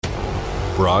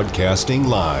Broadcasting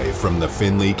live from the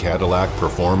Finley Cadillac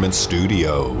Performance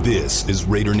Studio. This is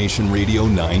Raider Nation Radio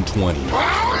 920.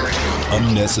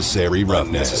 Unnecessary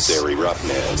roughness.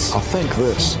 I think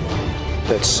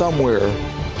that somewhere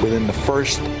within the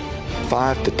first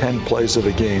 5 to 10 plays of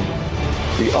the game,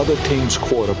 the other team's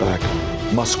quarterback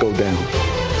must go down.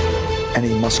 And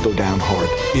he must go down hard.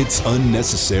 It's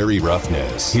Unnecessary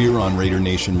Roughness here on Raider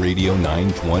Nation Radio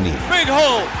 920. Big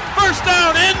hole, first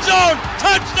down, end zone,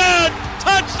 touchdown,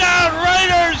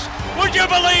 Raiders! Would you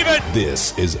believe it?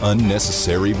 This is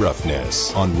Unnecessary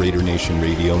Roughness on Raider Nation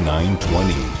Radio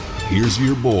 920. Here's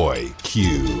your boy,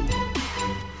 Q.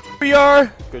 We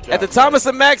are at the Thomas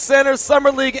 & Mack Center.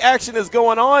 Summer League action is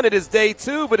going on. It is day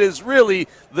 2, but it's really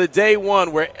the day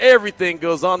 1 where everything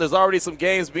goes on. There's already some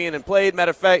games being played.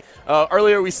 Matter of fact,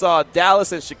 earlier we saw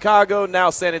Dallas and Chicago. Now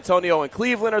San Antonio and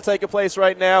Cleveland are taking place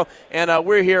right now. And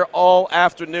we're here all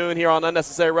afternoon here on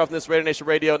Unnecessary Roughness, Raider Nation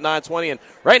Radio 920. And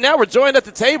right now we're joined at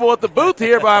the table at the booth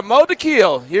here by Mo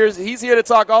Dakhil. He's here to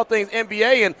talk all things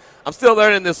NBA. And I'm still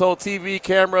learning this whole TV,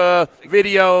 camera,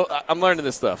 video. I'm learning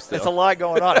this stuff still. It's a lot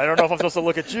going on. I don't know if I'm supposed to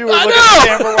look at you or look at the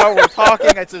camera while we're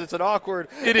talking. It's an awkward.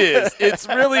 It is. It's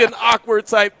really an awkward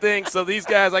type thing. So these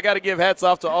guys, I got to give hats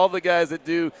off to all the guys that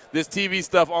do this TV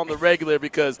stuff on the regular,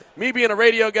 because me being a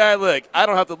radio guy, look, I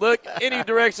don't have to look any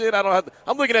direction.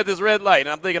 I'm looking at this red light, and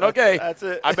I'm thinking, okay, that's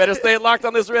it. I better stay locked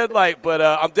on this red light. But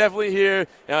I'm definitely here.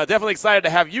 Definitely excited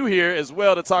to have you here as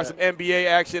well to talk some NBA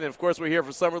action. And, of course, we're here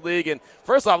for Summer League. And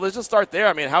first off, let's just start there.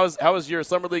 I mean, how has your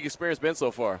Summer League experience been so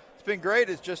far? It's been great.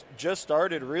 It's just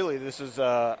started, really. This is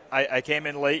I came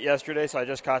in late yesterday, so I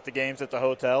just caught the games at the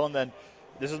hotel, and then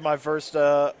this is my first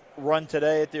run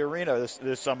today at the arena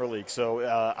this Summer League. So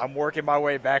I'm working my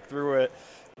way back through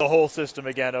the whole system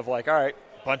again of like, all right,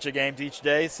 bunch of games each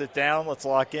day, sit down, let's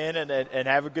lock in and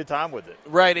have a good time with it.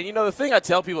 Right, and the thing I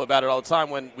tell people about it all the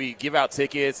time when we give out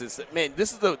tickets is, man,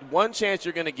 this is the one chance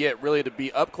you're going to get really to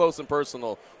be up close and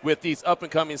personal with these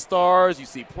up-and-coming stars. You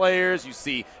see players, you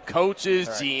see coaches,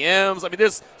 right, GMs. I mean,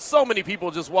 there's so many people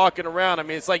just walking around. I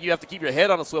mean, it's like you have to keep your head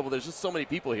on a swivel. There's just so many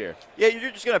people here. Yeah, you're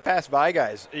just going to pass by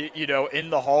guys, in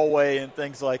the hallway and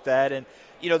things like that. And,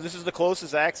 this is the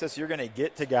closest access you're going to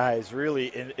get to guys, really,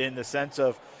 in the sense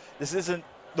of this isn't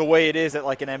the way it is at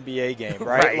like an NBA game,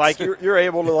 right? Right. Like you're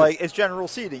able to it's general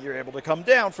seating. You're able to come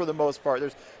down for the most part.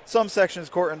 There's some sections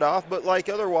cordoned off, but like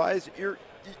otherwise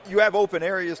you have open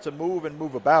areas to move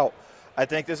about. I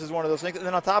think this is one of those things. And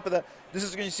then on top of that, this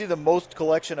is going to see the most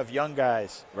collection of young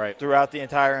guys throughout the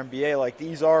entire NBA. Like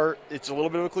it's a little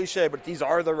bit of a cliche, but these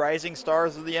are the rising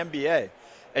stars of the NBA.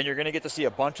 And you're going to get to see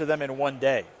a bunch of them in one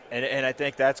day. And I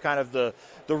think that's kind of the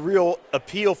real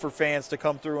appeal for fans to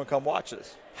come through and come watch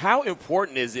this. How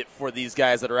important is it for these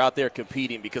guys that are out there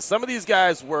competing? Because some of these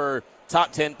guys were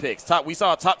top 10 picks. We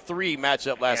saw a top 3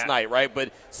 matchup last night, right?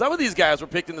 But some of these guys were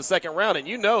picked in the second round, and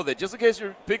you know that just in case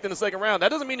you're picked in the second round, that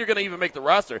doesn't mean you're going to even make the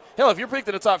roster. Hell, if you're picked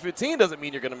in the top 15, doesn't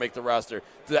mean you're going to make the roster.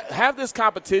 To have this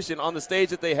competition on the stage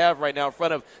that they have right now in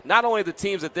front of not only the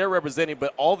teams that they're representing,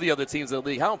 but all the other teams in the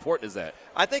league, how important is that?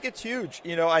 I think it's huge.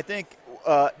 I think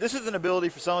this is an ability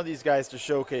for some of these guys to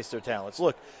showcase their talents.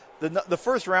 Look, the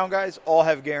first-round guys all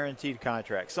have guaranteed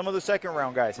contracts. Some of the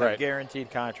second-round guys have guaranteed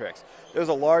contracts. There's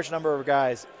a large number of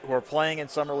guys who are playing in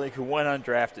Summer League who went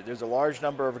undrafted. There's a large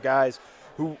number of guys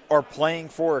who are playing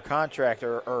for a contract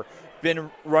or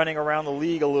been running around the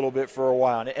league a little bit for a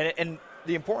while. And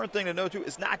the important thing to know, too,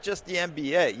 is not just the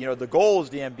NBA. The goal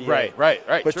is the NBA. Right.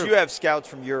 But True. You have scouts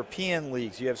from European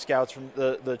leagues. You have scouts from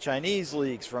the Chinese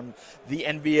leagues, from the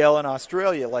NBL in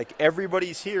Australia. Like,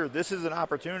 everybody's here. This is an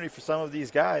opportunity for some of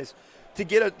these guys to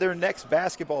get their next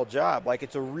basketball job. Like,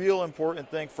 it's a real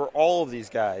important thing for all of these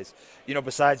guys,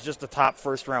 besides just the top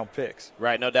first-round picks.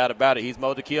 Right, no doubt about it. He's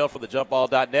Mo Dakhil for the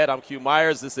JumpBall.net. I'm Q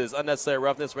Myers. This is Unnecessary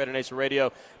Roughness, Raider Nation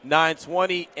Radio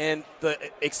 920. And the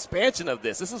expansion of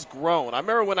this has grown. I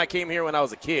remember when I came here when I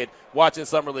was a kid watching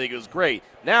Summer League. It was great.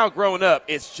 Now, growing up,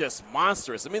 it's just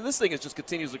monstrous. I mean, this thing just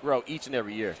continues to grow each and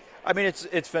every year. I mean,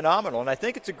 it's phenomenal, and I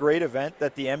think it's a great event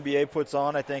that the NBA puts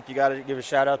on. I think you got to give a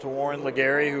shout-out to Warren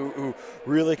Legary, who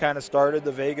really kind of started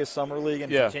the Vegas Summer League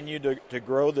and continued to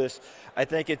grow this. I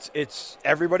think it's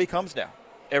everybody comes now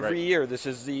every year. This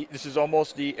is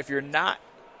almost if you're not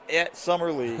at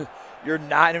Summer League, you're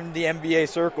not in the NBA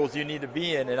circles you need to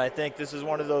be in, and I think this is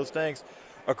one of those things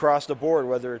across the board,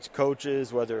 whether it's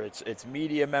coaches, whether it's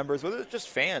media members, whether it's just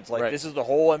fans. Like, this is the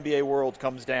whole NBA world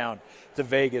comes down to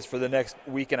Vegas for the next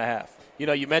week and a half.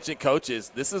 You mentioned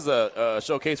coaches. This is a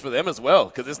showcase for them as well,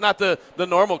 because it's not the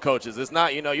normal coaches. It's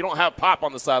not, you don't have Pop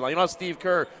on the sideline. You don't have Steve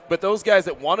Kerr. But those guys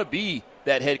that want to be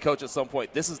that head coach at some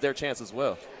point. This is their chance as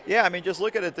well. Yeah, I mean, just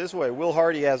look at it this way. Will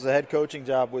Hardy has a head coaching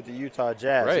job with the Utah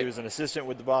Jazz. Right. He was an assistant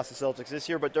with the Boston Celtics this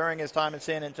year, but during his time in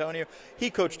San Antonio, he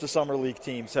coached a summer league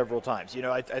team several times. You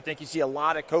know, I think you see a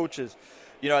lot of coaches.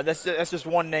 You know, that's just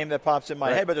one name that pops in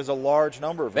my head, but there's a large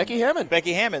number of them.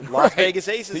 Becky Hammond, Las Vegas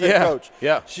Aces head coach.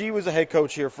 Yeah. She was a head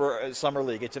coach here for Summer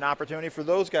League. It's an opportunity for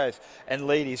those guys and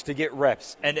ladies to get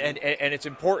reps, and it's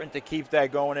important to keep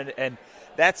that going, and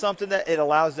that's something that it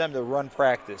allows them to run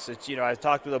practice. It's, you know, I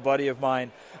talked with a buddy of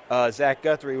mine, Zach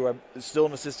Guthrie, who is still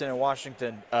an assistant in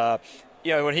Washington.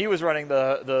 You know, when he was running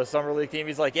the Summer League team,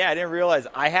 he's like, yeah, I didn't realize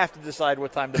I have to decide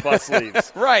what time the bus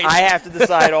leaves. Right. I have to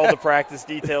decide all the practice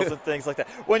details and things like that.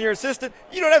 When you're assistant,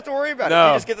 you don't have to worry about it.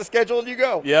 You just get the schedule and you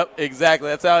go. Yep, exactly.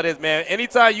 That's how it is, man.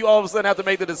 Anytime you all of a sudden have to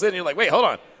make the decision, you're like, wait, hold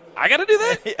on. I got to do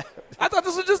that? Yeah. I thought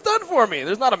this was just done for me.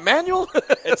 There's not a manual?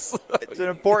 It's an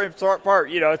important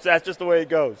part. You know, that's just the way it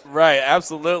goes. Right,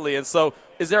 absolutely. And so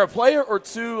is there a player or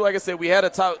two, like I said, we had a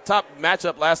top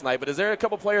matchup last night, but is there a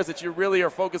couple players that you really are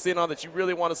focusing on that you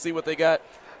really want to see what they got?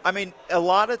 I mean, a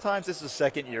lot of times this is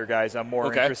second-year guys I'm more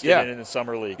interested in the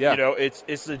Summer League. Yeah. You know,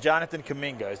 it's the Jonathan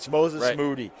Kuminga. It's Moses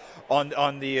Moody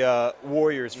on the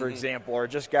Warriors, for example, or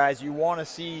just guys you want to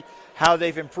see how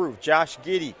they've improved. Josh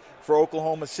Giddey for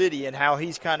Oklahoma City and how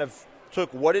he's kind of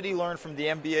took what did he learn from the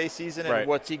NBA season and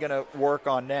what's he going to work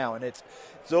on now. And it's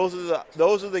those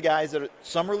are the guys that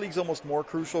Summer League's almost more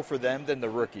crucial for them than the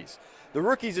rookies. The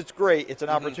rookies, it's great. It's an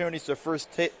opportunity. It's their first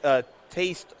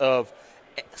taste of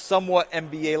somewhat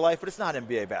NBA life, but it's not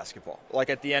NBA basketball, like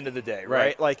at the end of the day,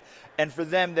 right? Like, and for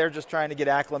them, they're just trying to get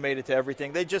acclimated to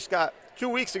everything. They just got 2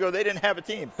 weeks ago, they didn't have a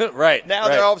team. Now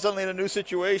they're all of a sudden in a new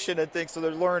situation and things, so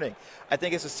they're learning. I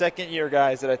think it's the second-year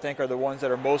guys that I think are the ones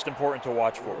that are most important to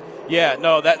watch for. Yeah,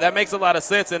 no, that makes a lot of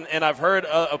sense, and I've heard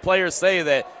players say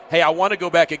that, hey, I want to go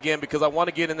back again because I want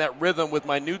to get in that rhythm with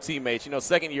my new teammates, you know,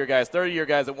 second-year guys, third-year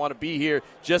guys that want to be here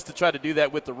just to try to do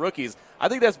that with the rookies. I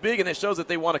think that's big, and it shows that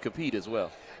they want to compete as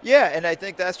well. Yeah, and I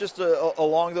think that's just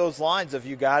along those lines of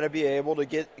you got to be able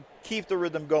to keep the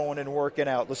rhythm going and working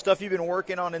out. The stuff you've been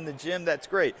working on in the gym, that's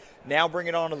great. Now bring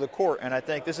it onto the court, and I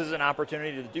think this is an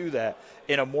opportunity to do that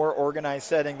in a more organized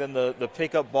setting than the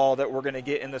pickup ball that we're going to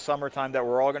get in the summertime that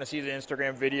we're all going to see the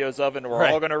Instagram videos of, and we're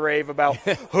all going to rave about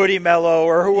Hoodie Mello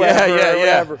or whoever or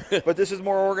whatever. But this is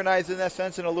more organized in that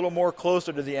sense and a little more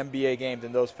closer to the NBA game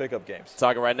than those pickup games.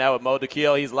 Talking right now with Mo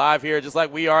Dakhil. He's live here just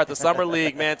like we are at the Summer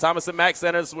League, man. Thomas and Mack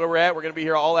Center, this is where we're at. We're going to be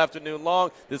here all afternoon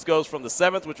long. This goes from the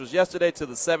 7th, which was yesterday, to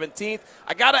the 17th.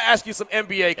 I got to ask you some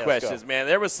NBA questions, man.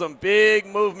 There was some big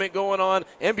movement going on.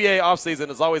 NBA offseason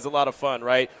is always a lot of fun,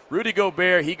 right? Rudy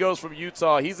Gobert, he goes from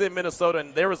Utah. He's in Minnesota,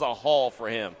 and there was a haul for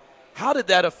him. How did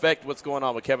that affect what's going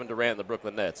on with Kevin Durant and the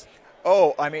Brooklyn Nets?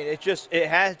 Oh, I mean, it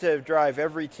had to drive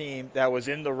every team that was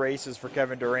in the races for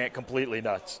Kevin Durant completely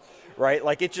nuts, right?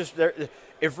 Like, it just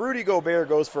 – if Rudy Gobert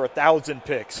goes for 1,000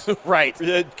 picks, right,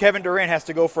 Kevin Durant has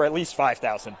to go for at least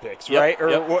 5,000 picks, right?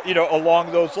 Or you know,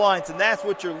 along those lines, and that's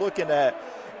what you're looking at.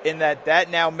 In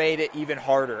that now made it even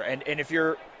harder. And if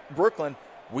you're Brooklyn,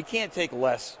 we can't take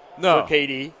less for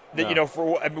KD. You know,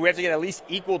 we have to get at least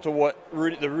equal to what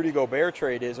the Rudy Gobert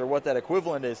trade is, or what that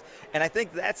equivalent is. And I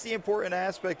think that's the important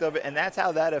aspect of it, and that's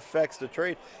how that affects the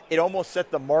trade. It almost set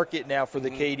the market now for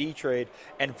the KD trade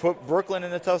and put Brooklyn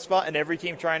in a tough spot, and every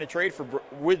team trying to trade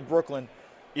with Brooklyn,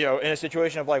 you know, in a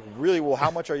situation of like, really, well,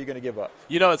 how much are you going to give up?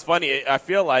 You know, it's funny. I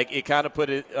feel like it kind of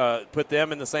put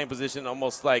them in the same position,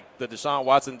 almost like the Deshaun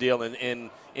Watson deal in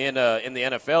the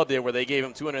NFL deal, where they gave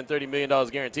him $230 million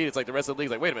guaranteed. It's like the rest of the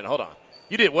league's like, wait a minute, hold on.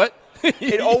 You did what?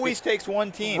 It always takes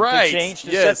one team to change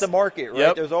to set the market,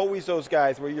 right? There's always those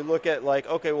guys where you look at like,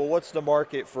 okay, well, what's the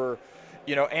market for,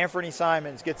 you know, Anthony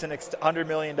Simons gets an $100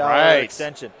 million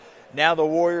extension. Now the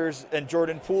Warriors and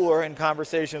Jordan Poole are in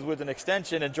conversations with an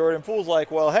extension, and Jordan Poole's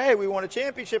like, well, hey, we won a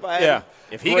championship.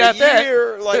 If he got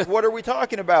that. Like, what are we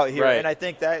talking about here? And I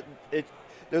think that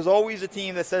there's always a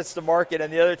team that sets the market,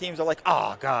 and the other teams are like,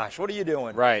 oh, gosh, what are you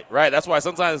doing? Right. That's why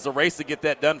sometimes it's a race to get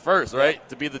that done first, right?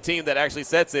 To be the team that actually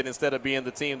sets it instead of being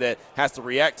the team that has to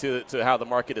react to how the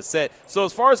market is set. So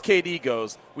as far as KD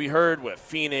goes, we heard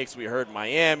Phoenix, we heard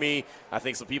Miami. I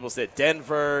think some people said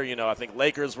Denver. You know, I think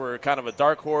Lakers were kind of a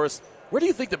dark horse. Where do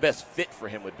you think the best fit for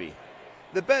him would be?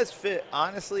 The best fit,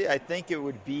 honestly, I think it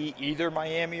would be either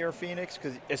Miami or Phoenix,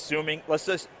 because assuming let's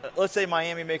say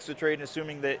Miami makes the trade, and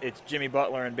assuming that it's Jimmy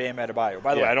Butler and Bam Adebayo.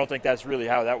 By the way, I don't think that's really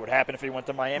how that would happen if he went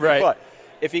to Miami. Right. But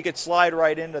if he could slide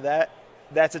right into that,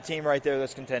 that's a team right there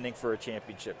that's contending for a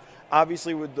championship.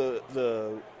 Obviously, with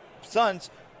the Suns,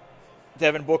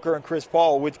 Devin Booker and Chris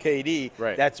Paul with KD,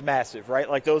 right. That's massive, right?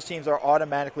 Like those teams are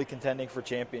automatically contending for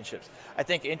championships. I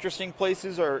think interesting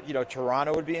places are,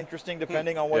 Toronto would be interesting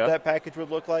depending on what that package would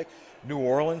look like. New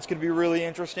Orleans could be really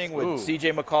interesting with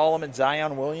CJ McCollum and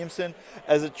Zion Williamson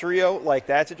as a trio. Like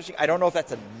that's interesting. I don't know if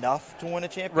that's enough to win a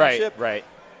championship. Right.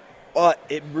 But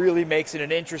it really makes it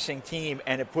an interesting team,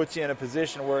 and it puts you in a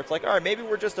position where it's like, all right, maybe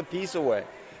we're just a piece away.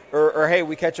 Or, hey,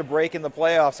 we catch a break in the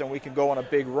playoffs and we can go on a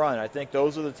big run. I think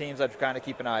those are the teams I'd kind of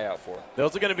keep an eye out for.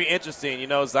 Those are going to be interesting.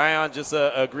 Zion just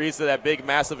agrees to that big,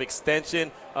 massive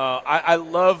extension. I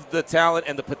love the talent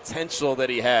and the potential that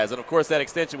he has. And, of course, that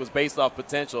extension was based off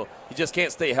potential. He just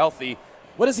can't stay healthy.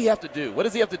 What does he have to do? What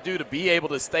does he have to do to be able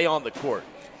to stay on the court?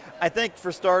 I think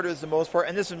for starters, the most part,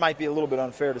 and this might be a little bit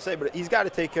unfair to say, but he's got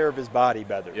to take care of his body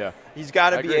better. Yeah. He's got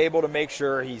to be able to make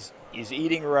sure he's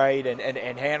eating right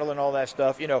and handling all that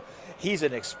stuff. He's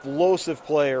an explosive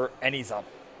player, and he's a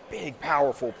big,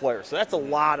 powerful player. So that's a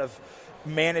lot of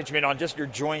management on just your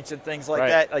joints and things like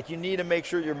that. Like, you need to make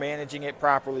sure you're managing it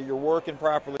properly, you're working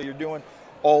properly, you're doing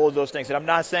all of those things. And I'm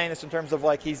not saying this in terms of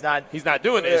like he's not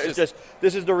doing it. It's just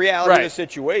this is the reality of the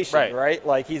situation, right?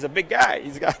 Like, he's a big guy.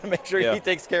 He's got to make sure he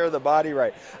takes care of the body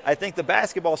right. I think the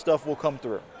basketball stuff will come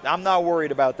through. I'm not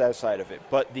worried about that side of it.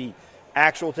 But the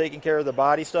actual taking care of the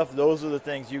body stuff, those are the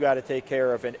things you got to take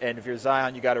care of. And if you're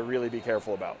Zion, you got to really be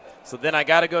careful about. So then I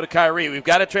got to go to Kyrie. We've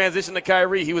got to transition to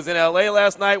Kyrie. He was in L.A.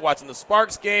 last night watching the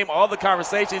Sparks game. All the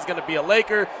conversation, he's going to be a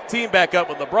Laker. Team back up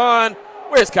with LeBron.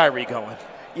 Where's Kyrie going?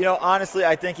 Honestly,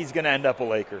 I think he's going to end up a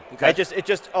Laker. Okay. It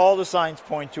just all the signs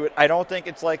point to it. I don't think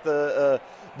it's like the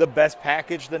best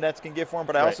package the Nets can get for him,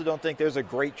 but I also don't think there's a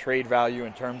great trade value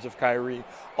in terms of Kyrie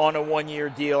on a one-year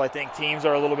deal. I think teams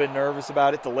are a little bit nervous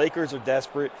about it. The Lakers are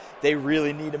desperate. They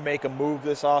really need to make a move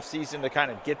this offseason to kind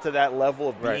of get to that level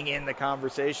of being in the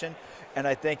conversation. And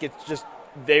I think it's just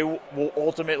they will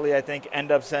ultimately, I think,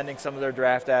 end up sending some of their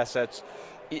draft assets.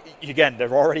 Again,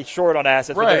 they're already short on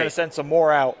assets, but they're going to send some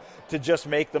more out to just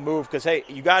make the move because, hey,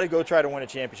 you got to go try to win a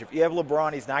championship. You have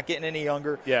LeBron. He's not getting any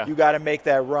younger. Yeah. You got to make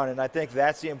that run, and I think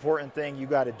that's the important thing you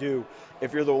got to do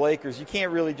if you're the Lakers. You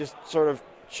can't really just sort of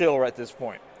chill at this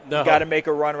point. No. You got to make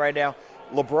a run right now.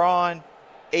 LeBron,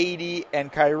 AD,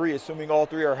 and Kyrie, assuming all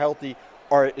three are healthy,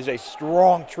 is a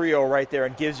strong trio right there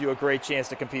and gives you a great chance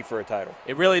to compete for a title.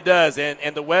 It really does,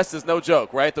 and the West is no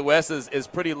joke, right? The West is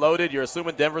pretty loaded. You're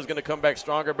assuming Denver's going to come back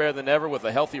stronger, better than ever with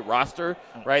a healthy roster,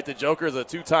 right? The Joker is a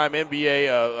two-time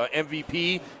NBA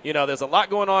MVP. There's a lot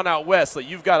going on out West, so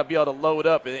you've got to be able to load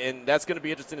up, and that's going to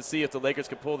be interesting to see if the Lakers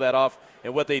can pull that off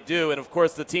and what they do. And, of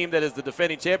course, the team that is the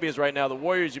defending champions right now, the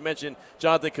Warriors, you mentioned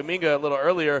Jonathan Kuminga a little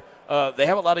earlier, they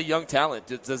have a lot of young talent.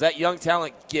 Does that young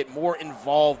talent get more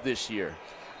involved this year?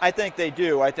 I think they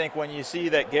do. I think when you see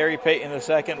that Gary Payton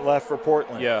II left for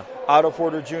Portland, Otto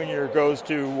Porter Jr. goes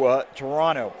to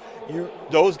Toronto,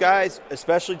 those guys,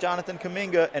 especially Jonathan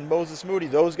Kuminga and Moses Moody,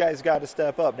 those guys got to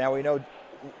step up. Now we know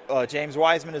James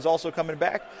Wiseman is also coming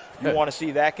back. You want to see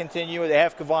that continue. They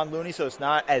have Kevon Looney, so it's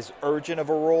not as urgent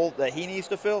of a role that he needs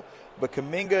to fill. But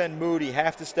Kuminga and Moody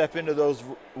have to step into those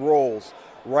roles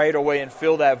right away and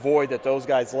fill that void that those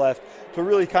guys left to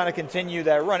really kind of continue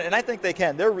that run. And I think they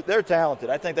can. They're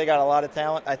talented. I think they got a lot of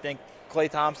talent. I think Klay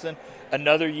Thompson,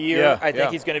 another year, I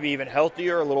think he's going to be even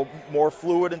healthier, a little more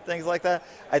fluid and things like that.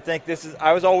 I think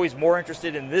I was always more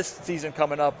interested in this season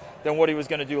coming up than what he was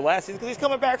going to do last season because he's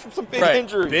coming back from some big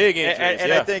injuries. Big injuries,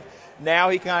 and I think now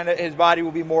his body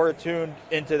will be more attuned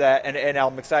into that, and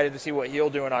I'm excited to see what he'll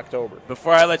do in October.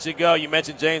 Before I let you go, you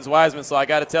mentioned James Wiseman, so I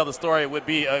got to tell the story. It would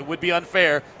be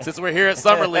unfair since we're here at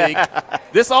Summer League.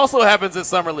 This also happens at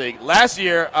Summer League. Last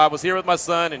year, I was here with my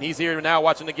son, and he's here now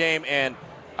watching the game, and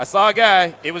I saw a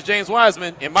guy. It was James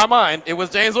Wiseman. In my mind, it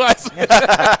was James Wiseman. So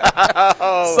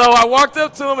I walked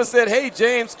up to him and said, "Hey,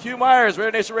 James, Q Myers,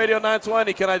 Raider Nation Radio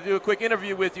 920. Can I do a quick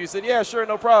interview with you?" He said, "Yeah, sure,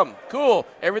 no problem." Cool.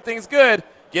 Everything's good.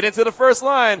 Get into the first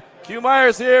line. Q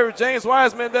Myers here, James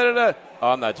Wiseman, da-da-da.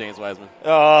 Oh, I'm not James Wiseman.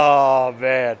 Oh,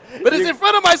 man. But it's in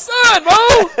front of my son,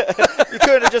 Mo. You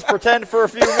couldn't have just pretend for a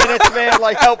few minutes, man,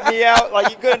 like help me out. Like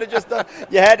you couldn't have just done.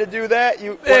 You had to do that.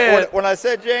 When I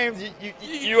said James,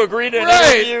 you agreed to an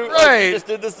interview. Right. Like, you just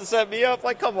did this to set me up.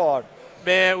 Like, come on.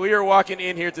 Man, we were walking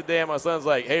in here today, and my son's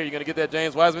like, "Hey, are you going to get that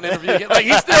James Wiseman interview again?" Like,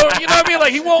 he's still, you know what I mean?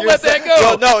 Like, he won't let that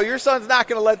go. No, your son's not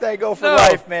going to let that go for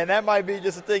life, man. That might be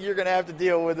just a thing you're going to have to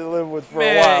deal with and live with for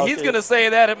a while. He's going to say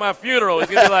that at my funeral.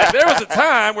 He's going to be like, "There was a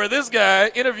time where this guy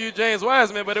interviewed James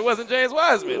Wiseman, but it wasn't James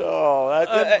Wiseman." Oh,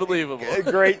 that's unbelievable.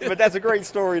 Great, but that's a great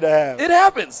story to have. It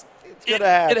happens. It's going to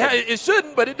happen. It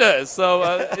shouldn't, but it does. So,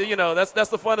 that's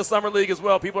the fun of Summer League as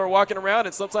well. People are walking around,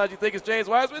 and sometimes you think it's James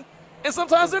Wiseman. and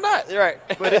sometimes they're not. You're right.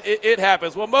 But it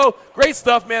happens. Well, Mo, great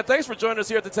stuff, man. Thanks for joining us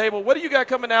here at the table. What do you got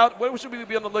coming out? What should we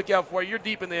be on the lookout for? You're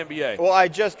deep in the NBA. Well, I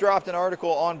just dropped an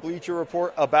article on Bleacher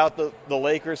Report about the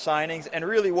Lakers signings and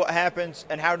really what happens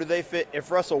and how do they fit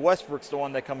if Russell Westbrook's the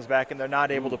one that comes back and they're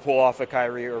not able to pull off a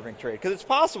Kyrie Irving trade. Because it's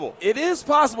possible. It is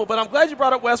possible, but I'm glad you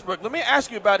brought up Westbrook. Let me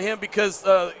ask you about him because,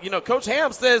 Coach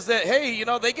Ham says that, hey,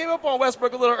 they gave up on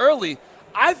Westbrook a little early.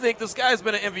 I think this guy's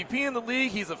been an MVP in the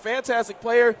league. He's a fantastic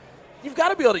player. You've got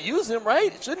to be able to use him,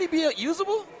 right? Shouldn't he be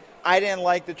usable? I didn't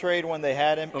like the trade when they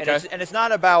had him. Okay. And it's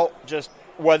not about just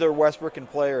whether Westbrook can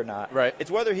play or not. Right.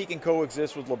 It's whether he can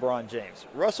coexist with LeBron James.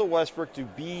 Russell Westbrook, to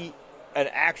be an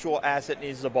actual asset,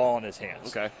 needs the ball in his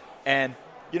hands. Okay. And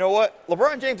you know what?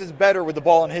 LeBron James is better with the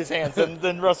ball in his hands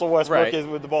than Russell Westbrook Right. is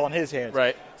with the ball in his hands.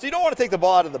 Right. So you don't want to take the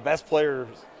ball out of the best player's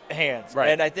hands.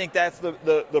 Right. And I think that's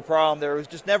the problem there. It was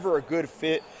just never a good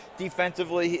fit.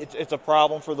 Defensively, it's a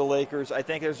problem for the Lakers. I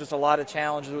think there's just a lot of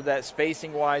challenges with that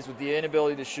spacing-wise, with the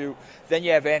inability to shoot. Then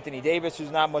you have Anthony Davis,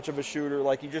 who's not much of a shooter.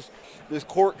 This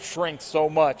court shrinks so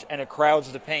much, and it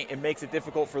crowds the paint. It makes it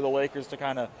difficult for the Lakers to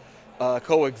kind of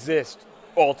coexist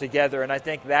all together, and I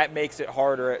think that makes it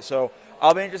harder. So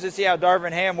I'll be interested to see how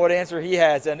Darvin Ham, what answer he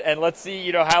has, and let's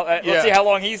see let's see how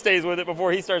long he stays with it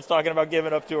before he starts talking about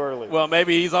giving up too early. Well,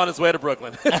 maybe he's on his way to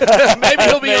Brooklyn. Maybe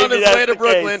he'll be on his way to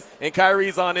Brooklyn, case. and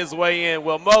Kyrie's on his way in.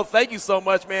 Well, Mo, thank you so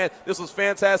much, man. This was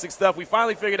fantastic stuff. We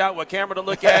finally figured out what camera to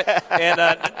look at, and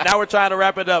now we're trying to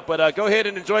wrap it up. But go ahead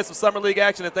and enjoy some Summer League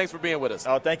action, and thanks for being with us.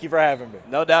 Oh, thank you for having me.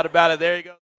 No doubt about it. There you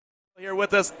go. Here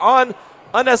with us on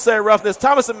Unnecessary Roughness,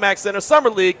 Thomas and Mack Center,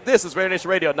 Summer League. This is Raider Nation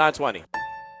Radio 920.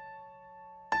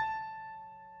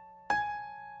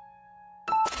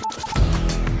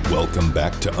 Welcome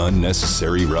back to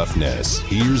Unnecessary Roughness.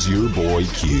 Here's your boy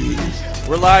Q.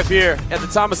 We're live here at the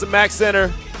Thomas and Mack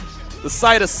Center, the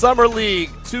site of Summer League.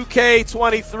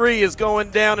 2K23 is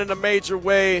going down in a major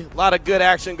way. A lot of good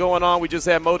action going on. We just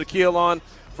had Mo Dakhil on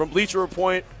from Bleacher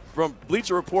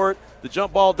Report,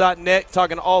 thejumpball.net,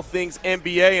 talking all things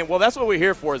NBA. And, well, that's what we're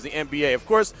here for, is the NBA. Of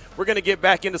course, we're going to get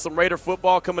back into some Raider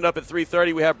football coming up at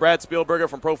 3:30. We have Brad Spielberger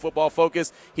from Pro Football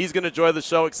Focus. He's going to join the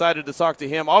show. Excited to talk to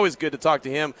him. Always good to talk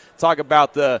to him. Talk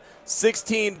about the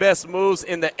 16 best moves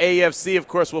in the AFC. Of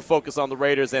course, we'll focus on the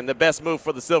Raiders. And the best move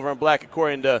for the Silver and Black,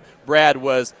 according to Brad,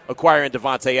 was acquiring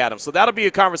Devontae Adams. So that'll be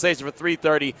a conversation for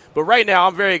 3:30. But right now,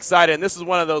 I'm very excited. And this is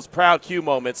one of those proud Q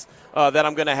moments that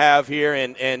I'm going to have here.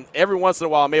 And every once in a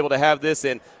while, I'm able to have this,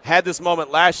 and had this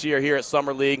moment last year here at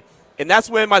Summer League. And that's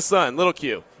when my son, Little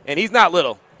Q, and he's not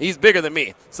little, he's bigger than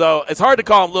me. So it's hard to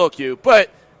call him Little Q, but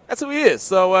that's who he is.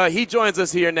 So he joins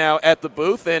us here now at the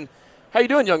booth. And how you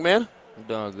doing, young man? I'm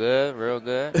doing good, real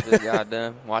good. Just got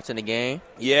done watching the game.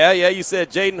 Yeah. You said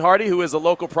Jaden Hardy, who is a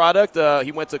local product.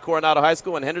 He went to Coronado High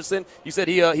School in Henderson. You said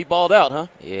he balled out, huh?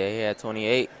 Yeah, he had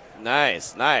 28.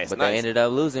 Nice. But they ended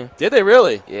up losing. Did they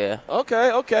really? Yeah.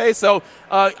 Okay. So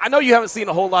I know you haven't seen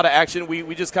a whole lot of action.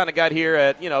 We just kind of got here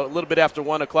at, a little bit after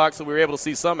 1 o'clock, so we were able to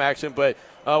see some action. But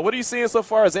what are you seeing so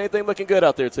far? Is anything looking good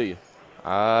out there to you?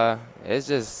 It's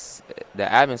just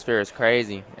the atmosphere is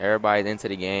crazy. Everybody's into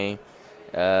the game.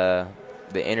 The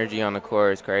energy on the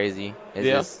court is crazy.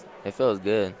 It feels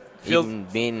good. Even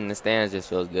being in the stands just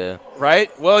feels good. Right?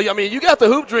 Well, I mean, you got the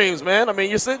hoop dreams, man. I mean,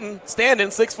 you're standing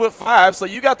 6'5", so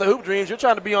you got the hoop dreams. You're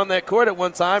trying to be on that court at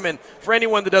one time. And for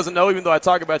anyone that doesn't know, even though I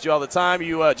talk about you all the time,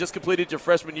 you just completed your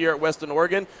freshman year at Western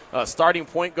Oregon, starting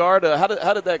point guard. How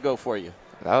did that go for you?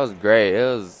 That was great. It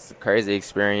was a crazy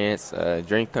experience.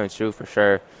 Dream come true for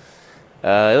sure.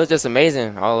 It was just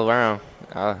amazing all around.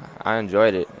 I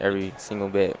enjoyed it every single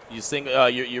bit.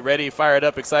 You ready, fired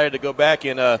up, excited to go back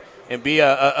and be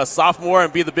a sophomore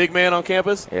and be the big man on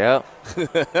campus? Yeah.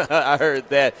 I heard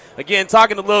that. Again,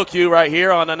 talking to Lil Q right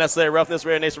here on Unnecessary Roughness,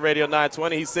 Raider Nation Radio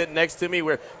 920. He's sitting next to me.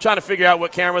 We're trying to figure out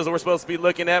what cameras we're supposed to be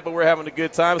looking at, but we're having a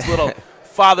good time. It's a little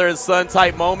father and son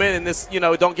type moment, and this,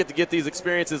 don't get these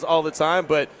experiences all the time,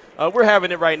 but we're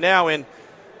having it right now. And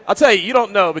I'll tell you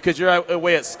don't know because you're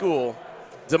away at school.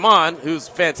 Damon, who's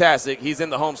fantastic, he's in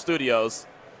the home studios.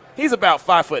 He's about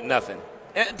 5'0".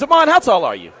 And Damon, how tall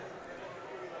are you?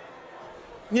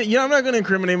 Yeah, I'm not going to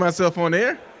incriminate myself on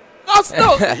air. No. So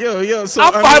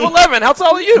I'm 5'11". How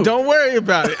tall are you? Don't worry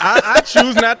about it. I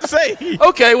choose not to say.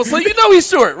 Okay, well, so he's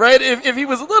short, right? If he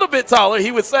was a little bit taller,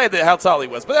 he would say that how tall he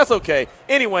was, but that's okay.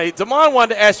 Anyway, Damon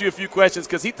wanted to ask you a few questions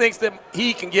because he thinks that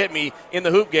he can get me in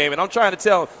the hoop game, and I'm trying to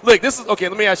tell him, look, this is – okay,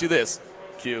 let me ask you this,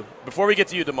 Q. Before we get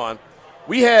to you, Damon,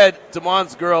 we had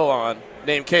Damon's girl on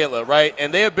named Kayla, right?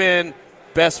 And they have been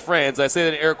best friends, I say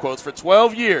that in air quotes, for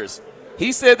 12 years.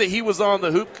 He said that he was on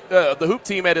the hoop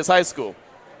team at his high school,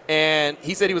 and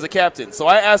he said he was a captain. So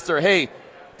I asked her, hey,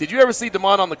 did you ever see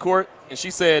Damon on the court? And she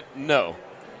said no.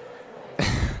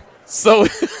 So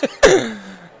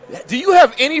do you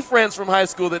have any friends from high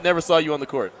school that never saw you on the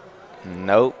court?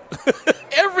 Nope.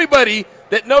 Everybody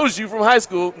that knows you from high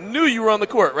school knew you were on the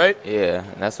court, right? Yeah,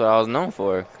 and that's what I was known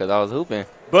for because I was hooping.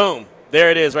 Boom. There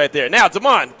it is right there. Now,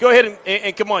 Damon, go ahead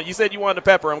and come on. You said you wanted to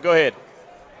pepper him. Go ahead.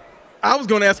 I was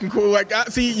going to ask him, like,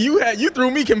 see, you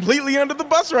threw me completely under the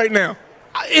bus right now.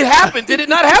 It happened. Did it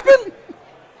not happen?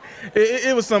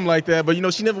 It was something like that. But,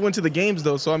 she never went to the games,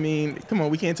 though. So, I mean, come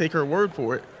on, we can't take her word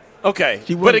for it. Okay.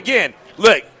 But, again,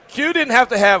 look, Q didn't have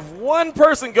to have one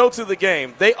person go to the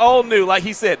game. They all knew, like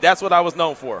he said, that's what I was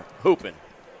known for, hooping.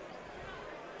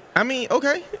 I mean,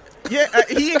 okay. Yeah,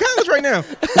 he in college right now.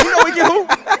 We can hoop.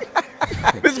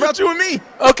 This is about you and me.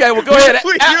 Okay, well, go ahead.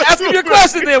 Ask him your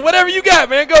question then. Whatever you got,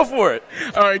 man, go for it.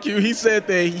 All right, Q. He said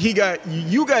that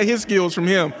you got his skills from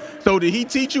him. So did he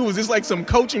teach you? Was this like some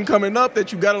coaching coming up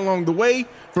that you got along the way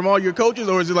from all your coaches,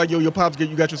 or is it like, your pops,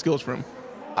 you got your skills from?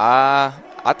 I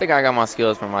think I got my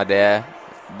skills from my dad,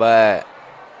 but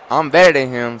I'm better than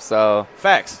him, so.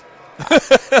 Facts.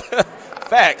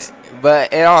 Facts.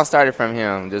 But it all started from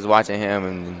him, just watching him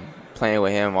and playing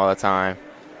with him all the time.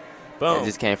 Boom. It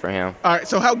just came from him. All right,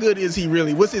 so how good is he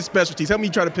really? What's his specialties? Help me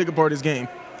try to pick apart his game.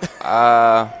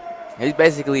 He's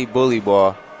basically bully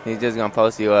ball. He's just going to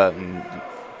post you up and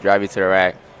drive you to the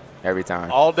rack every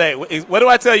time. All day. What do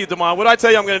I tell you, Damon? What do I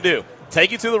tell you I'm going to do?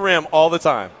 Take you to the rim all the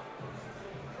time.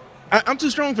 I'm too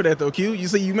strong for that, though, Q. You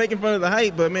say you making fun of the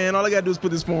height, but, man, all I got to do is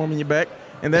put this forearm in your back,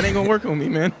 and that ain't going to work on me,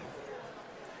 man.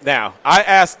 Now, I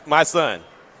asked my son,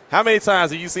 how many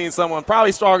times have you seen someone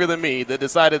probably stronger than me that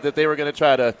decided that they were going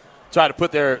to try to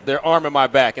put their arm in my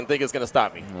back and think it's going to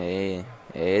stop me? Hey,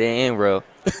 it ain't real.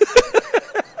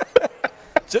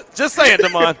 just saying,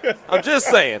 Damon. I'm just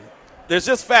saying. There's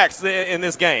just facts in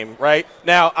this game, right?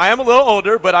 Now, I am a little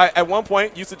older, but I at one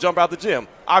point used to jump out the gym.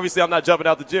 Obviously, I'm not jumping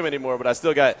out the gym anymore, but I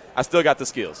still got the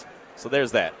skills. So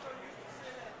there's that.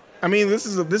 I mean, this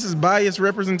is biased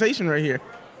representation right here.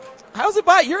 How's it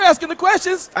biased? You're asking the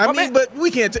questions. But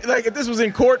we can't if this was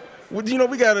in court,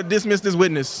 we got to dismiss this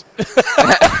witness.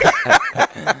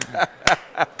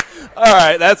 All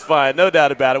right, that's fine. No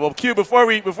doubt about it. Well, Q, before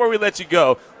we let you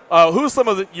go, who's some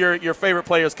of your favorite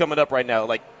players coming up right now?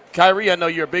 Like Kyrie, I know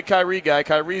you're a big Kyrie guy.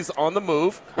 Kyrie's on the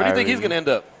move. Where do you think he's going to end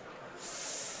up?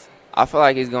 I feel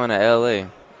like he's going to L.A.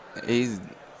 He's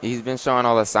been showing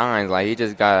all the signs. Like, he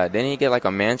just didn't he get like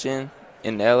a mansion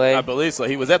in L.A.? I believe so.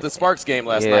 He was at the Sparks game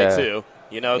last night, too.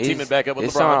 Teaming back up with LeBron.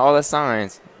 He's showing all the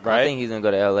signs. Right? I think he's going to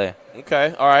go to L.A.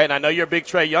 Okay. All right. And I know you're a big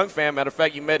Trae Young fan. Matter of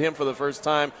fact, you met him for the first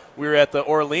time. We were at the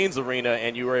Orleans Arena,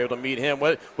 and you were able to meet him.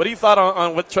 What do you thought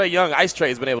on what Trae Young, Ice Trae,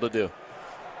 has been able to do?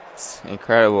 It's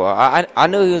incredible. I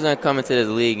knew he was going to come into this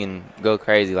league and go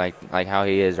crazy like how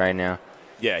he is right now.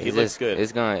 Yeah, he looks good.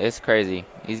 It's crazy.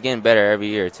 He's getting better every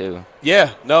year, too.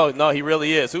 Yeah. No, he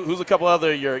really is. Who's a couple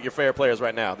other your favorite players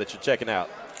right now that you're checking out?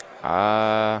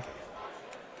 I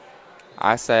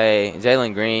say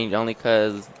Jalen Green only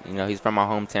because, he's from my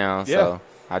hometown. Yeah.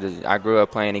 So I grew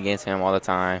up playing against him all the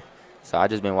time. So I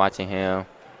just been watching him.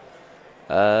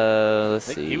 Let's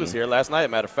see. He was here last night,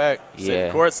 matter of fact.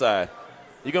 Sitting courtside.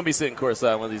 You're going to be sitting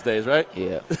courtside one of these days, right?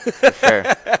 Yeah, for sure.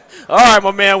 All right,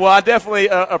 my man. Well, I definitely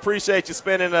appreciate you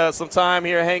spending some time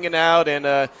here hanging out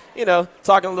and,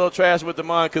 talking a little trash with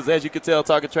Damon because, as you can tell,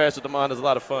 talking trash with Damon is a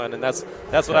lot of fun, and that's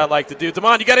what I like to do.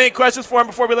 Damon, you got any questions for him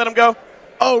before we let him go?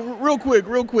 Oh, real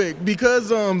quick,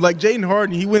 because like Jaden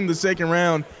Harden, he went in the second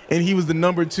round, and he was the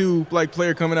number 2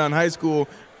 player coming out in high school.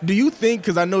 Do you think,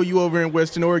 because I know you over in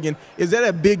Western Oregon, is that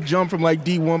a big jump from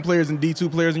D1 players and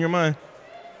D2 players in your mind?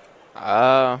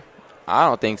 I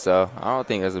don't think so. I don't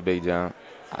think that's a big jump.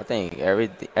 I think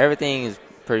everything is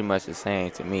pretty much the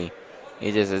same to me.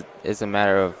 It's a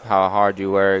matter of how hard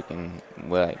you work and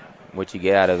what you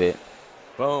get out of it.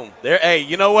 Boom. There. Hey,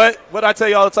 you know what? What I tell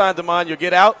you all the time, Damon, you'll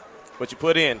get out what you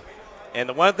put in. And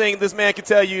the one thing this man can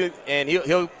tell you, and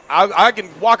I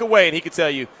can walk away and he can tell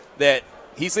you that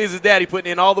he sees his daddy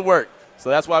putting in all the work.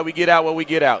 So that's why we get out what we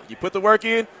get out. You put the work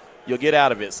in, you'll get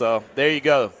out of it. So there you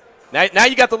go. Now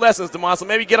you got the lessons, Damon, so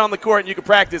maybe get on the court and you can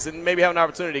practice and maybe have an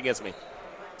opportunity against me.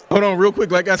 Hold on real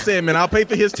quick. Like I said, man, I'll pay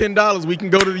for his $10. We can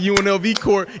go to the UNLV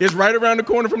court. It's right around the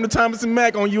corner from the Thomas &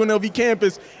 Mack on UNLV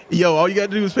campus. Yo, all you got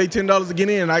to do is pay $10 to get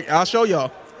in. I'll show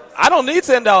y'all. I don't need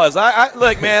 $10.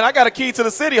 Look, man, I got a key to the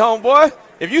city, homeboy.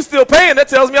 If you still paying, that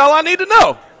tells me all I need to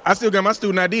know. I still got my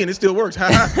student ID, and it still works.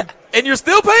 And you're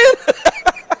still paying?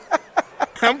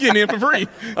 I'm getting in for free.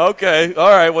 Okay, all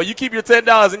right. Well, you keep your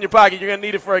 $10 in your pocket. You're gonna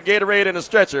need it for a Gatorade and a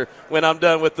stretcher when I'm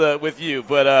done with you.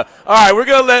 But all right, we're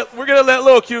gonna let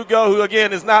Lil Q go, who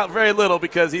again is not very little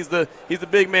because he's the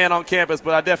big man on campus.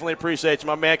 But I definitely appreciate you,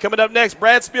 my man. Coming up next,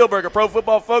 Brad Spielberger, Pro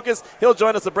Football Focus. He'll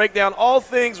join us to break down all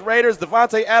things Raiders,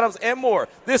 Davante Adams, and more.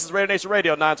 This is Raider Nation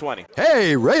Radio 920.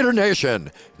 Hey, Raider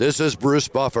Nation. This is Bruce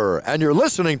Buffer, and you're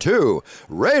listening to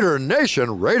Raider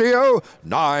Nation Radio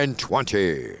 920.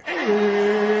 It's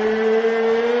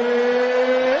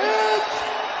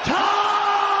time!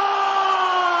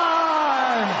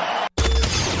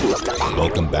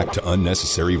 Welcome back to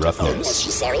Unnecessary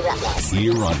Roughness.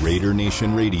 Here on Raider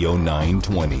Nation Radio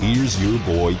 920. Here's your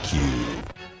boy Q.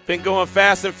 Been going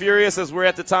fast and furious as we're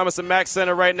at the Thomas & Mack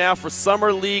Center right now for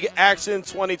Summer League Action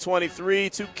 2023.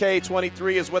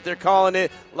 2K23 is what they're calling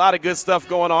it. A lot of good stuff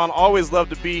going on. Always love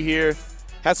to be here.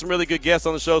 Had some really good guests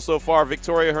on the show so far.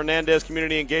 Victoria Hernandez,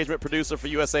 community engagement producer for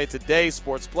USA Today,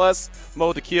 Sports Plus.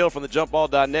 Mo DeKeel from the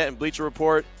jumpball.net and Bleacher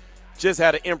Report. Just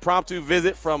had an impromptu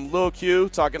visit from Lil Q,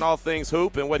 talking all things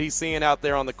hoop and what he's seeing out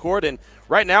there on the court. And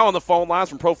right now on the phone lines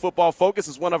from Pro Football Focus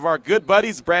is one of our good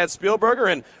buddies, Brad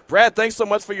Spielberger. And Brad, thanks so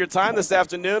much for your time this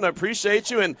afternoon. I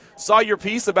appreciate you and saw your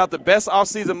piece about the best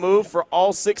offseason move for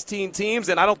all 16 teams.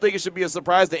 And I don't think it should be a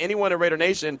surprise to anyone in Raider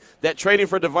Nation that trading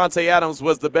for Davante Adams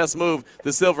was the best move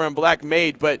the Silver and Black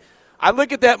made. But I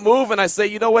look at that move and I say,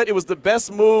 you know what? It was the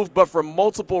best move, but for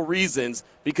multiple reasons,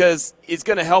 because it's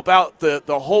going to help out the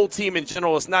whole team in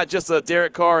general. It's not just a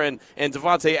Derek Carr and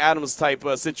Davante Adams type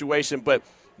situation. But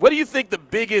what do you think the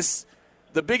biggest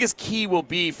key will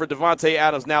be for Davante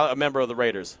Adams, now a member of the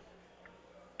Raiders?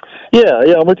 Yeah,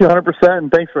 I'm with you 100%,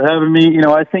 and thanks for having me. You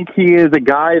know, I think he is a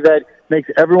guy that makes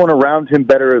everyone around him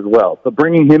better as well. So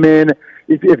bringing him in,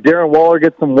 if Darren Waller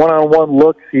gets some one-on-one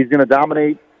looks, he's going to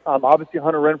dominate. Obviously,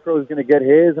 Hunter Renfrow is going to get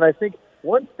his. And I think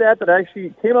one stat that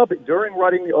actually came up during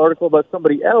writing the article about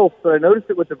somebody else, but I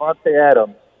noticed it with Davante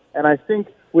Adams. And I think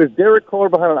with Derek Carr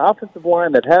behind an offensive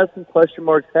line that has some question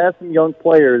marks, has some young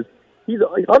players, he's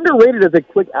underrated as a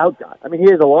quick out guy. I mean, he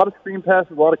has a lot of screen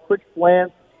passes, a lot of quick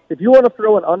slants. If you want to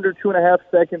throw in under 2.5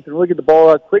 seconds and really get the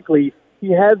ball out quickly,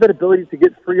 he has that ability to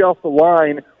get free off the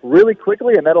line really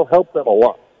quickly, and that'll help them a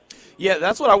lot. Yeah,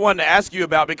 that's what I wanted to ask you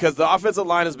about, because the offensive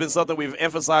line has been something we've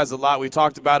emphasized a lot. We've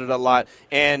talked about it a lot.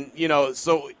 And, you know,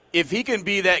 so if he can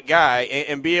be that guy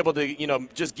and be able to, you know,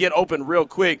 just get open real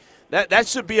quick, that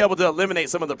should be able to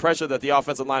eliminate some of the pressure that the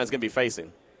offensive line is going to be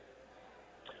facing.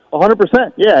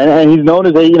 100%, yeah. And he's known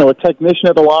as a technician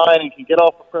at the line and can get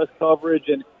off of press coverage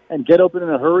and get open in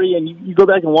a hurry. And you go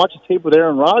back and watch the tape with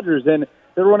Aaron Rodgers, and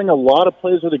they're running a lot of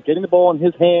plays where they're getting the ball in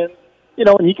his hands. You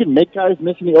know, and he can make guys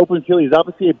miss in the open field. He's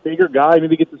obviously a bigger guy.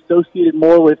 Maybe gets associated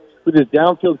more with his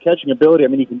downfield catching ability. I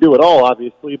mean, he can do it all,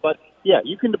 obviously. But, yeah,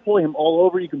 you can deploy him all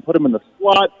over. You can put him in the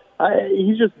slot.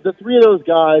 The three of those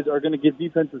guys are going to give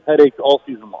defenses headaches all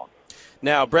season long.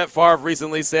 Now, Brett Favre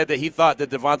recently said that he thought that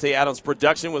Davante Adams'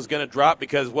 production was going to drop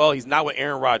because, well, he's not with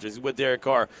Aaron Rodgers. He's with Derek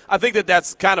Carr. I think that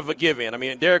that's kind of a given. I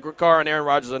mean, Derek Carr and Aaron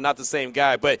Rodgers are not the same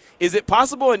guy. But is it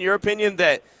possible, in your opinion,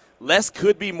 that less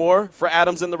could be more for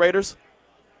Adams and the Raiders?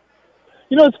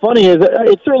 You know, what's funny is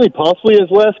it certainly possibly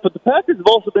is less, but the Packers have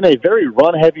also been a very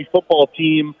run-heavy football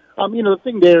team. You know, the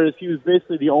thing there is he was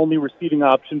basically the only receiving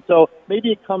option, so maybe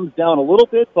it comes down a little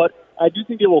bit, but I do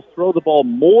think they will throw the ball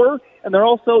more. And they're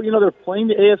also, you know, they're playing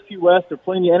the AFC West, they're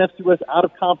playing the NFC West out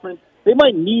of conference. They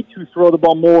might need to throw the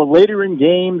ball more later in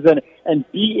games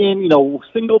and be in, you know,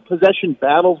 single-possession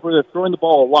battles where they're throwing the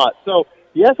ball a lot. So,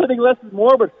 yes, I think less is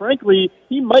more, but frankly,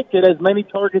 he might get as many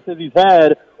targets as he's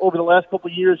had over the last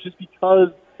couple of years just because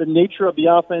the nature of the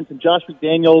offense and Josh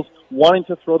McDaniels wanting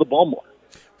to throw the ball more.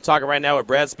 Talking right now with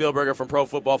Brad Spielberger from Pro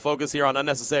Football Focus here on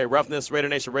Unnecessary Roughness, Raider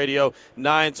Nation Radio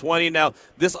 920. Now,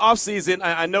 this offseason,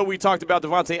 I know we talked about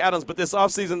Davante Adams, but this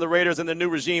offseason the Raiders and the new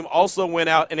regime also went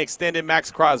out and extended Max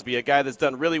Crosby, a guy that's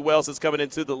done really well since coming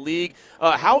into the league.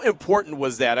 How important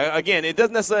was that? Again, it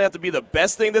doesn't necessarily have to be the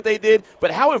best thing that they did,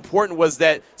 but how important was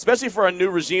that, especially for a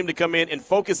new regime to come in and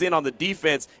focus in on the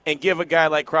defense and give a guy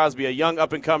like Crosby, a young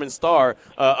up-and-coming star,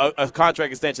 a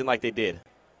contract extension like they did?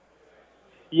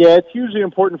 Yeah, it's hugely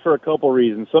important for a couple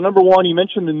reasons. So, number one, you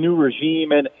mentioned the new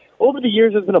regime, and over the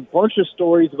years there's been a bunch of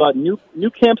stories about new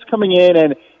camps coming in,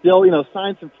 and they'll, you know,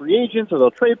 sign some free agents or they'll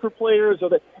trade for players,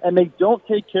 and they don't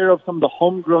take care of some of the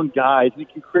homegrown guys, and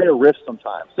it can create a rift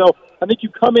sometimes. So, I think you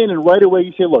come in and right away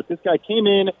you say, look, this guy came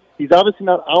in, he's obviously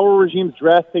not our regime's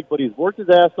draft pick, but he's worked his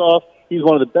ass off. He's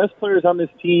one of the best players on this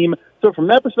team. So, from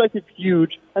that perspective,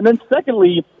 huge. And then,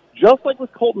 secondly, just like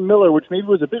with Colton Miller, which maybe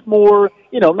was a bit more,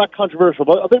 not controversial,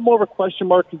 but a bit more of a question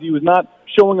mark because he was not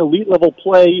showing elite-level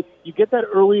play. You get that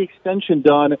early extension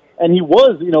done, and he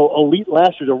was, elite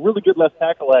last year. He was a really good left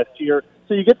tackle last year,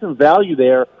 so you get some value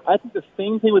there. I think the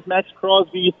same thing with Max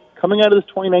Crosby coming out of this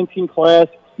 2019 class.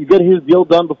 You get his deal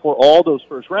done before all those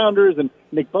first-rounders and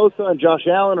Nick Bosa and Josh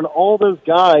Allen and all those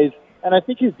guys, and I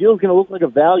think his deal is going to look like a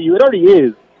value. It already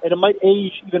is, and it might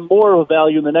age even more of a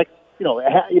value in the next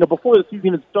before the season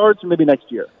even starts or maybe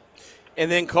next year. And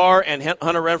then Carr and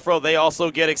Hunter Renfrow, they also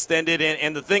get extended.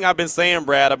 And the thing I've been saying,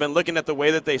 Brad, I've been looking at the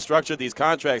way that they structured these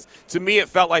contracts. To me, it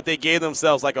felt like they gave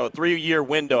themselves like a 3-year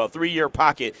window, a 3-year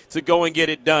pocket to go and get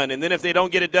it done. And then if they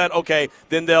don't get it done, okay,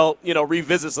 then they'll,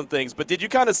 revisit some things. But did you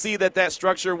kind of see that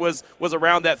structure was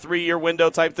around that 3-year window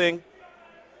type thing?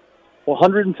 Well,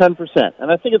 110%.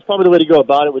 And I think it's probably the way to go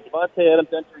about it with Devontae Adams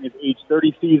entering his age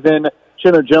 30 season.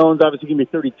 Chandler Jones obviously going to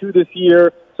be 32 this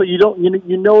year. So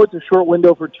it's a short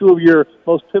window for two of your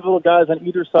most pivotal guys on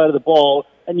either side of the ball,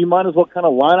 and you might as well kind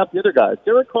of line up the other guys.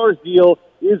 Derek Carr's deal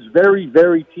is very,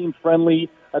 very team-friendly.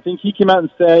 I think he came out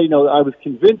and said, I was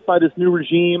convinced by this new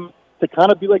regime to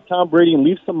kind of be like Tom Brady and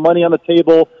leave some money on the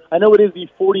table. I know it is the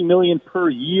 $40 million per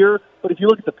year, but if you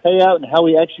look at the payout and how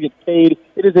he actually gets paid,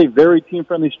 it is a very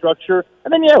team-friendly structure.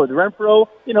 And then, with Renfrow,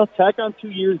 tack on 2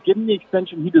 years, give him the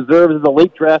extension he deserves as a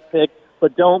late draft pick,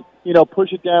 but don't,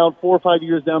 push it down 4 or 5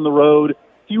 years down the road.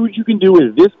 See what you can do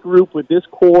with this group, with this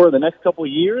core the next couple of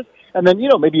years, and then,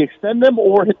 maybe extend them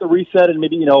or hit the reset and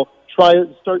maybe, try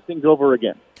to start things over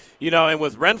again. And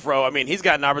with Renfrow, he's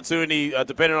got an opportunity,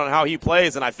 depending on how he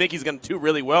plays, and I think he's going to do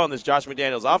really well in this Josh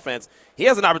McDaniels offense. He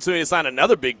has an opportunity to sign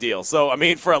another big deal. So,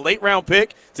 for a late-round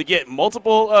pick to get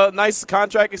multiple nice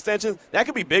contract extensions, that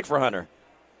could be big for Hunter.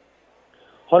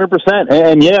 100%.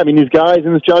 And, these guys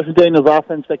in this Josh McDaniels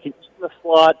offense that can eat in the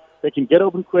slot, they can get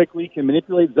open quickly, can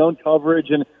manipulate zone coverage,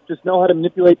 and just know how to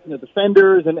manipulate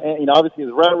defenders, and obviously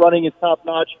his route running is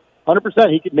top-notch.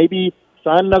 100%. He could maybe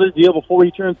sign another deal before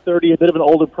he turns 30, a bit of an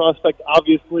older prospect.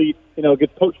 Obviously,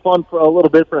 gets poached fun for a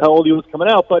little bit for how old he was coming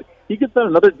out, but he could sign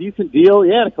another decent deal,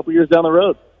 in a couple years down the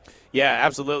road. Yeah,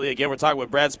 absolutely. Again, we're talking with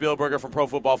Brad Spielberger from Pro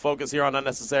Football Focus here on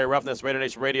Unnecessary Roughness, Raider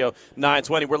Nation Radio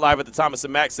 920. We're live at the Thomas &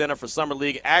 Mack Center for Summer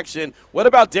League action. What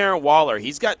about Darren Waller?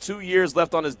 He's got 2 years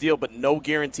left on his deal, but no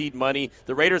guaranteed money.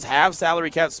 The Raiders have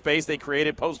salary cap space they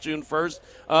created post-June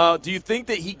 1st. Do you think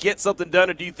that he gets something done,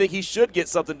 or do you think he should get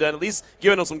something done, at least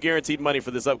giving him some guaranteed money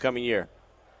for this upcoming year?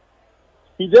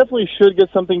 He definitely should get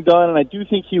something done, and I do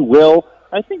think he will.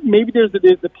 I think maybe there's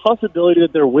the possibility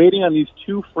that they're waiting on these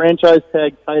 2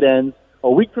 franchise-tag tight ends. A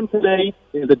week from today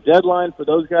is the deadline for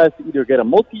those guys to either get a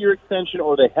multi-year extension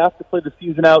or they have to play the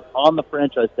season out on the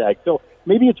franchise tag. So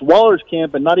maybe it's Waller's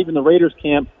camp and not even the Raiders'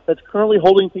 camp that's currently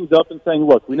holding things up and saying,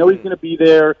 look, we know he's going to be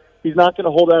there. He's not going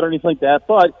to hold out or anything like that.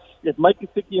 But if Mike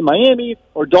Gesicki in Miami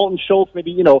or Dalton Schultz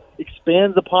maybe,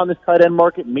 expands upon this tight end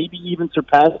market, maybe even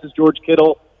surpasses George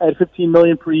Kittle at $15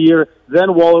 million per year,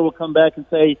 then Waller will come back and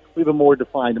say, we have a more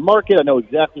defined market. I know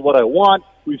exactly what I want.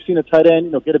 We've seen a tight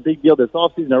end, get a big deal this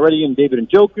offseason already in David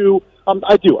Njoku.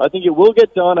 I do. I think it will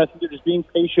get done. I think they're just being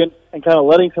patient and kind of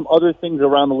letting some other things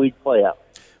around the league play out.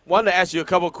 Wanted to ask you a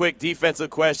couple quick defensive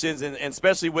questions, and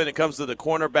especially when it comes to the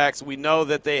cornerbacks. We know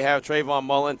that they have Trayvon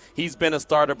Mullen. He's been a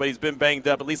starter, but he's been banged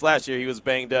up. At least last year he was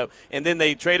banged up. And then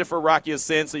they traded for Rocky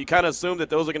Sin, so you kind of assume that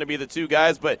those are going to be the 2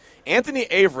 guys. But Anthony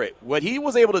Averett, what he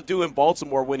was able to do in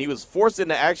Baltimore when he was forced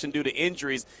into action due to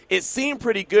injuries, it seemed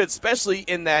pretty good, especially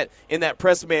in that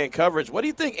press man coverage. What do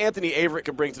you think Anthony Averett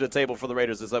can bring to the table for the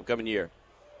Raiders this upcoming year?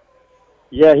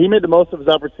 Yeah, he made the most of his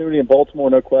opportunity in Baltimore,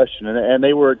 no question. And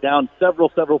they were down several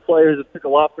players. It took a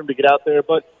lot for him to get out there.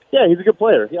 But, yeah, he's a good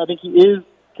player. Yeah, I think he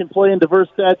can play in diverse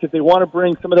sets. If they want to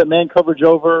bring some of that man coverage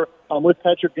over with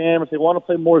Patrick Graham, if they want to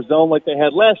play more zone like they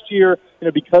had last year,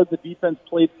 because the defense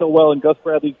played so well in Gus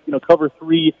Bradley's, cover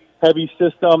 3 heavy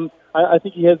system, I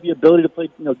think he has the ability to play,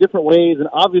 different ways. And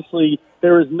obviously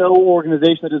there is no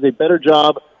organization that does a better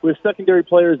job with secondary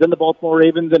players than the Baltimore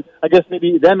Ravens, and I guess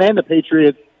maybe them and the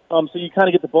Patriots. So you kind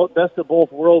of get the best of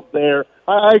both worlds there.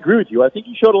 I agree with you. I think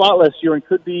he showed a lot last year and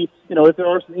could be, if there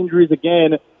are some injuries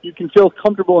again, you can feel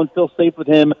comfortable and feel safe with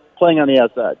him playing on the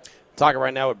outside. Talking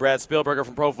right now with Brad Spielberger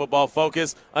from Pro Football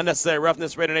Focus. Unnecessary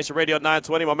Roughness, Raider Nation Radio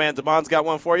 920. My man Devon's got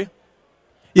one for you.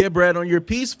 Yeah, Brad, on your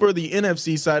piece for the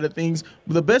NFC side of things,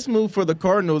 the best move for the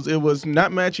Cardinals, it was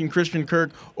not matching Christian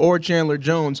Kirk or Chandler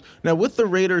Jones. Now, with the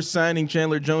Raiders signing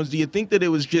Chandler Jones, do you think that it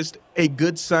was just a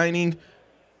good signing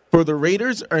for the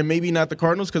Raiders, or maybe not the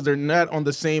Cardinals because they're not on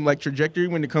the same trajectory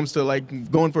when it comes to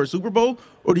going for a Super Bowl?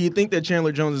 Or do you think that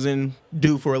Chandler Jones is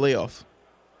due for a layoff?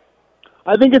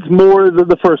 I think it's more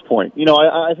the first point.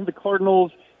 I think the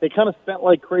Cardinals, They kind of spent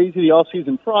like crazy the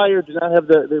offseason prior, did not have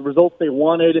the results they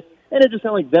wanted, and it just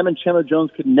sounded like them and Chandler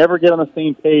Jones could never get on the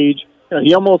same page.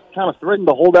 He almost kind of threatened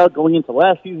to hold out going into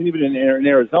last season, even in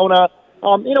Arizona.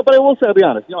 But I will say, I'll be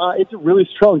honest, it's a really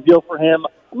strong deal for him.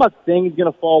 I'm not saying he's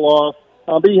going to fall off,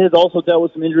 but he has also dealt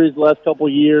with some injuries the last couple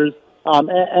of years.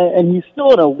 And he's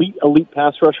still an elite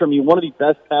pass rusher. I mean, one of the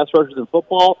best pass rushers in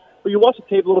football. But you watch the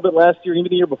tape a little bit last year, even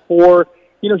the year before.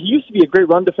 He used to be a great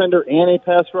run defender and a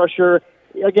pass rusher.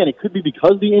 Again, it could be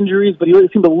because of the injuries, but he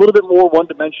seemed a little bit more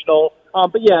one-dimensional.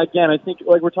 But yeah, again, I think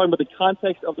like we're talking about, the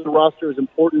context of the roster is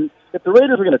important. If the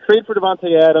Raiders are going to trade for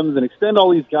Davante Adams and extend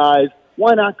all these guys,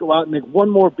 why not go out and make one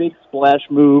more big splash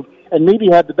move and maybe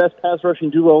have the best pass rushing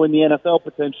duo in the NFL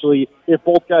potentially if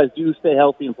both guys do stay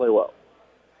healthy and play well?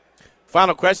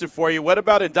 Final question for you. What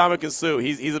about Ndamukong Suh?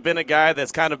 He's been a guy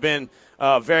that's kind of been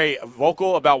very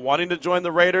vocal about wanting to join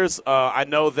the Raiders. I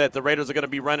know that the Raiders are going to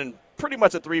be running pretty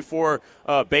much a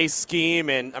 3-4 base scheme.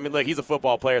 And, I mean, look, he's a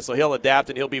football player, so he'll adapt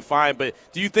and he'll be fine. But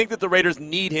do you think that the Raiders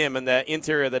need him in the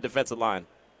interior of the defensive line?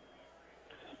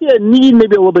 Yeah, need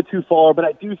maybe a little bit too far, but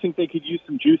I do think they could use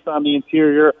some juice on the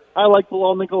interior. I like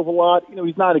Bilal Nichols a lot.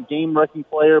 He's not a game-wrecking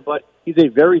player, but he's a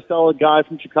very solid guy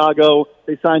from Chicago.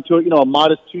 They signed to a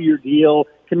modest 2-year deal.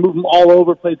 Can move him all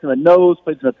over, plays in the nose,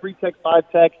 plays in a 3-tech,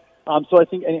 5-tech. So I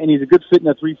think, and he's a good fit in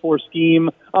a 3-4 scheme.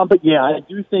 But yeah, I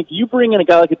do think you bring in a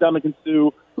guy like Ndamukong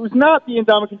Suh, who's not the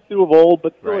Ndamukong Suh of old,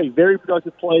 but still a very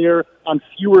productive player on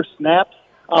fewer snaps.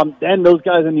 Then those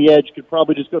guys on the edge could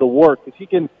probably just go to work because he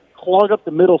can clog up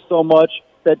the middle so much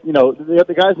that,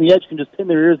 the guys on the edge can just pin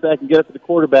their ears back and get up to the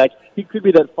quarterback. He could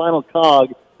be that final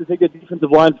cog to take the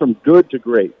defensive line from good to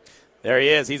great. There he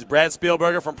is. He's Brad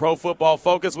Spielberger from Pro Football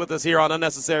Focus with us here on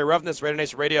Unnecessary Roughness, Raider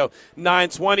Nation Radio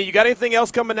 920. You got anything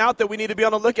else coming out that we need to be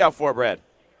on the lookout for, Brad?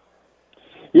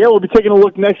 Yeah, we'll be taking a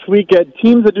look next week at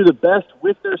teams that do the best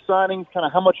with their signings, kind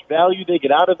of how much value they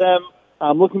get out of them.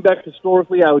 Looking back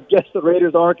historically, I would guess the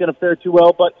Raiders aren't going to fare too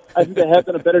well, but I think they have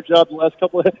done a better job the last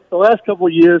couple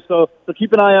of years. So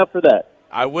keep an eye out for that.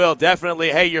 I will, definitely.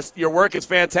 Hey, your work is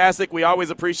fantastic. We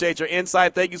always appreciate your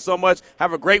insight. Thank you so much.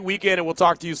 Have a great weekend, and we'll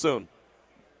talk to you soon.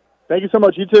 Thank you so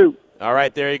much. You too. All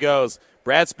right, there he goes.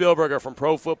 Brad Spielberger from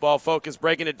Pro Football Focus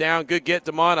breaking it down. Good get,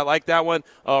 Damon. I like that one.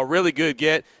 Really good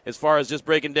get as far as just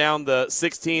breaking down the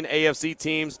 16 AFC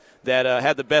teams that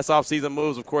had the best offseason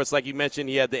moves. Of course, like you mentioned,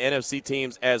 he had the NFC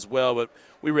teams as well, but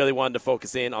we really wanted to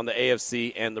focus in on the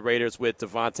AFC and the Raiders with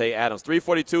Davante Adams.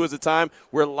 3:42 is the time.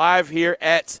 We're live here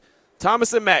at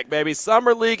Thomas & Mack, baby.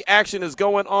 Summer League action is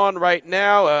going on right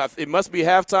now. It must be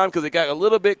halftime because it got a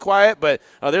little bit quiet, but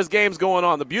there's games going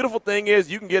on. The beautiful thing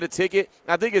is you can get a ticket.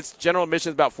 I think it's general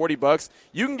admission is about $40.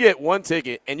 You can get one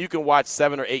ticket, and you can watch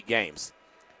 7 or 8 games,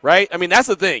 right? I mean, that's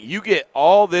the thing. You get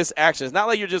all this action. It's not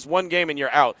like you're just one game and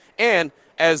you're out. And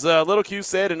as Little Q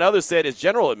said and others said, it's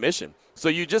general admission. So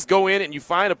you just go in and you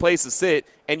find a place to sit,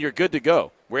 and you're good to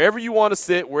go. Wherever you want to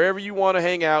sit, wherever you want to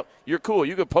hang out, you're cool.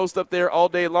 You can post up there all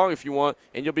day long if you want,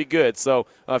 and you'll be good. So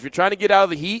if you're trying to get out of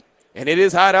the heat, and it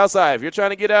is hot outside, if you're trying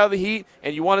to get out of the heat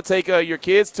and you want to take your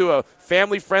kids to a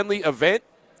family-friendly event,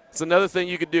 it's another thing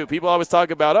you could do. People always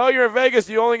talk about, oh, you're in Vegas,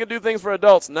 you only can do things for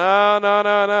adults.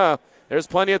 No. There's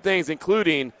plenty of things,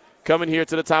 including coming here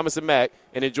to the Thomas & Mack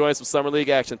and enjoying some Summer League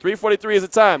action. 3:43 is the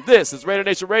time. This is Raider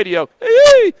Nation Radio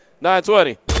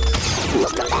 920.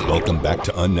 Welcome back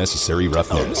to Unnecessary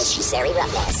Roughness.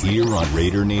 Here on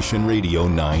Raider Nation Radio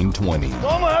 920. I'm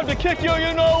going to have to kick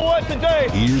you know what today.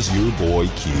 Here's your boy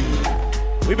Q.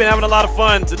 We've been having a lot of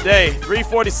fun today.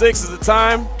 3:46 is the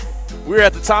time. We're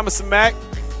at the Thomas & Mack.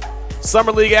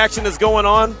 Summer League action is going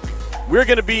on. We're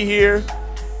going to be here.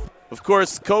 Of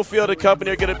course, Cofield and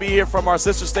company are going to be here from our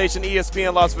sister station,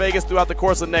 ESPN Las Vegas, throughout the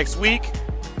course of next week.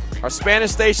 Our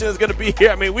Spanish station is going to be here.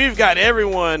 I mean, we've got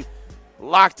everyone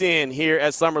locked in here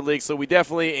at Summer League, so we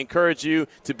definitely encourage you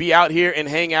to be out here and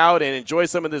hang out and enjoy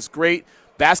some of this great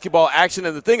basketball action.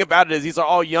 And the thing about it is these are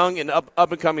all young and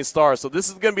up-and-coming stars, so this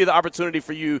is going to be the opportunity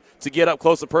for you to get up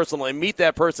close and personal and meet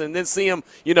that person and then see them,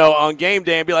 on game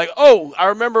day and be like, oh, I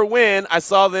remember when I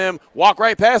saw them walk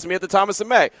right past me at the Thomas &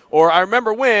 Mack, or I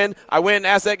remember when I went and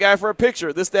asked that guy for a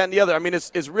picture, this, that, and the other. I mean,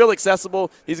 it's real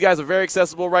accessible. These guys are very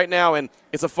accessible right now, and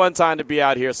it's a fun time to be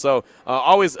out here. So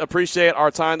always appreciate our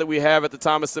time that we have at the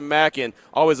Thomas & Mack, and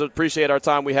always appreciate our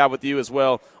time we have with you as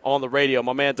well on the radio.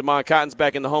 My man Damon Cotton's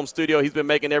back in the home studio. He's been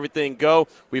making everything go.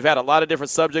 We've had a lot of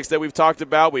different subjects that we've talked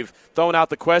about. We've thrown out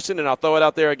the question, and I'll throw it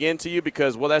out there again to you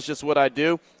because, well, that's just what I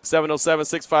do.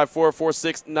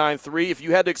 707-654-4693. If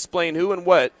you had to explain who and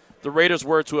what the Raiders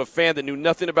were to a fan that knew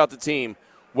nothing about the team,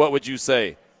 what would you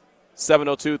say?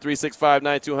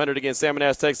 702-365-9200. Again, Salmon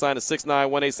Ash text line is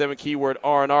 69187, keyword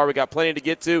R&R. We got plenty to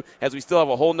get to as we still have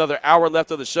a whole nother hour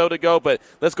left of the show to go. But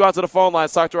let's go out to the phone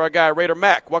lines, talk to our guy, Raider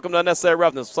Mac. Welcome to Unnecessary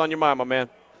Roughness. What's on your mind, my man?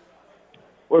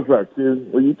 What's up, Q?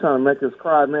 Were you trying to make us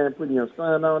cry, man, putting your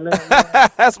son on there?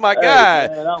 That's my guy.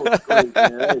 Man, that was great,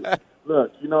 man. Hey,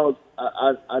 look,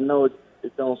 I know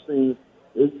it don't seem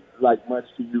like much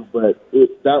to you, but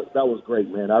that was great,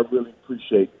 man. I really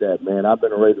appreciate that, man. I've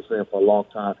been a Raiders fan for a long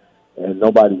time, and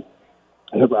nobody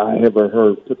I ever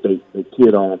heard put their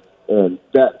kid on, and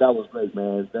that was great,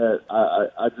 man. That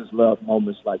I just love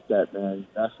moments like that, man.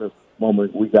 That's a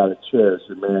moment we got to cherish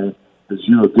it, man, because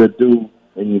you're a good dude,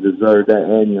 and you deserve that,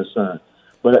 and your son.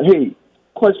 But, hey,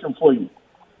 question for you.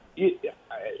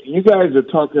 You guys are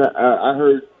talking, I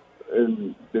heard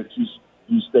that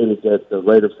you stated that the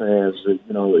Raider fans, is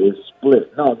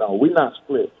split. No, we're not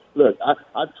split. Look,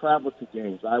 I traveled to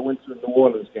games. I went to a New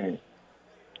Orleans game.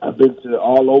 I've been to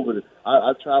all over.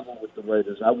 I traveled with the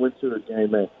Raiders. I went to the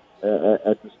game at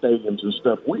the stadiums and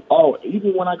stuff.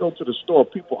 Even when I go to the store,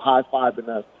 people high-fiving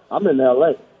us. I'm in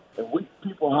L.A., and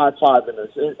people high-fiving us.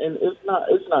 And it's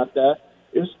not that.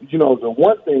 It's, the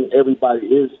one thing everybody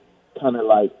is kind of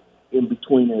like in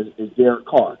between is Derek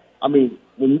Carr. I mean,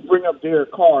 when you bring up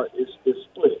Derek Carr, it's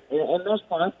split. And that's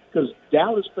fine, because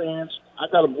Dallas fans, I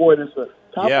got a boy that's a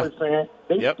Cowboys fan,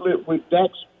 they split with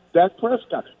Dak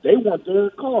Prescott. They want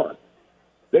Derek Carr.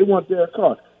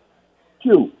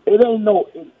 Q,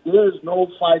 there's no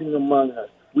fighting among us.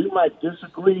 We might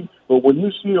disagree, but when you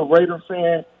see a Raider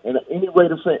fan and any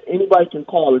Raider fan, anybody can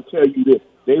call and tell you that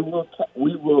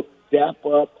we will dap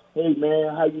up. Hey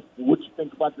man, what you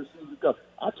think about the season?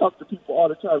 I talk to people all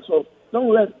the time, so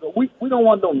we don't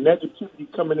want no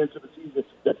negativity coming into the season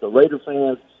that the Raider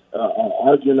fans are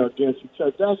arguing against each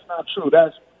other. That's not true.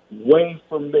 That's way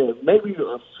from there. Maybe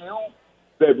a few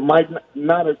that might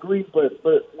not agree, but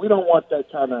we don't want that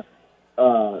kind of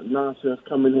nonsense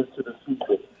coming into the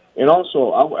season. And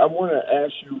also, I want to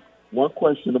ask you one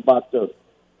question about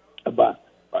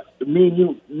me and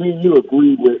you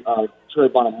agree with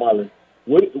Trayvon Mullen.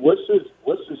 What's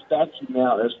his stature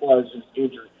now as far as his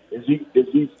injury? Is he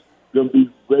going to be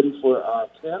ready for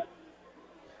camp?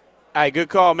 All right, good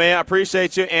call, man. I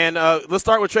appreciate you. And let's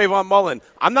start with Trayvon Mullen.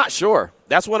 I'm not sure.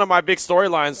 That's one of my big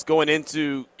storylines going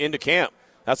into camp.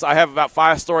 I have about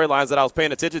 5 storylines that I was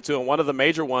paying attention to, and one of the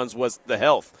major ones was the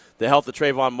health of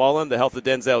Trayvon Mullen, the health of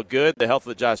Denzel Good, the health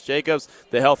of Josh Jacobs,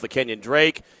 the health of Kenyon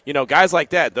Drake. Guys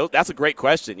like that. That's a great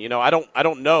question. I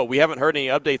don't know. We haven't heard any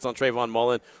updates on Trayvon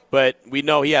Mullen, but we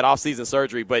know he had off-season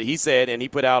surgery. But he said, and he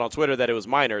put out on Twitter, that it was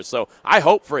minor. So I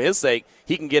hope for his sake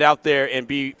he can get out there and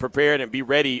be prepared and be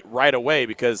ready right away,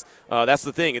 because that's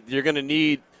the thing. You're going to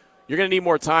need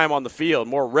more time on the field,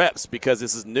 more reps, because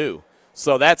this is new.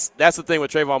 So that's the thing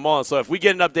with Trayvon Mullen. So if we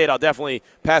get an update, I'll definitely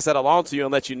pass that along to you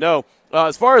and let you know.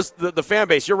 As far as the fan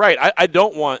base, you're right. I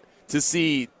don't want to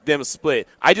see them split.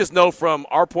 I just know from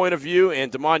our point of view,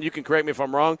 and Damon, you can correct me if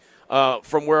I'm wrong,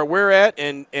 from where we're at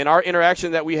and our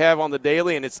interaction that we have on the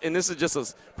daily, and this is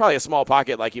just probably a small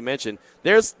pocket like you mentioned,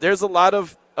 there's a lot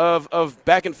of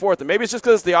back and forth. And maybe it's just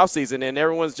because it's the offseason and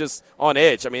everyone's just on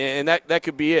edge. I mean, and that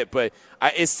could be it. But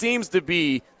it seems to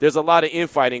be there's a lot of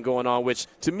infighting going on, which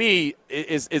to me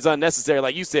is unnecessary.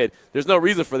 Like you said, there's no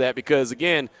reason for that because,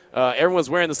 again, everyone's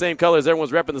wearing the same colors.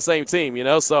 Everyone's repping the same team,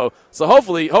 So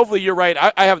hopefully you're right.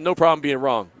 I have no problem being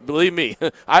wrong. Believe me.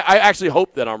 I actually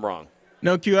hope that I'm wrong.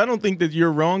 No, Q, I don't think that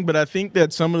you're wrong, but I think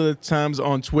that some of the times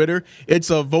on Twitter, it's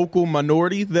a vocal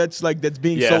minority that's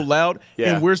being so loud,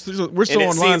 and we're so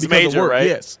online because major, of work. Right?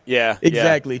 Yes, yeah,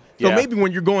 exactly. Yeah. So maybe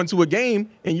when you're going to a game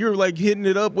and you're hitting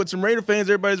it up with some Raider fans,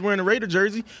 everybody's wearing a Raider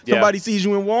jersey. Somebody sees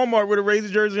you in Walmart with a Raider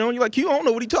jersey on, you're like, Q, I don't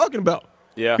know what he's talking about.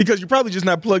 Yeah, because you're probably just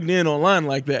not plugged in online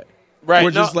like that. Right. Or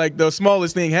just the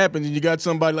smallest thing happens and you got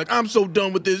somebody like, I'm so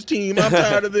done with this team. I'm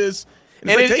tired of this.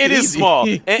 And it is small.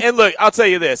 and look, I'll tell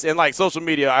you this. And social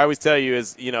media, I always tell you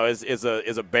is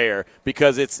a bear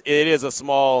because it is a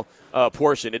small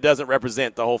portion. It doesn't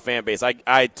represent the whole fan base.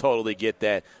 I totally get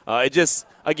that. It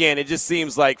just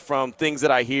seems like from things that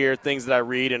I hear, things that I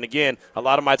read, and again, a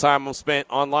lot of my time was spent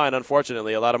online.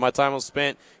 Unfortunately, a lot of my time was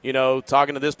spent,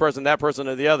 talking to this person, that person,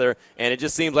 or the other, and it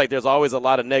just seems like there's always a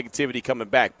lot of negativity coming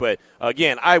back. But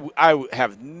again, I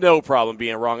have no problem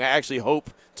being wrong. I actually hope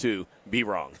to be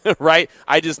wrong, right?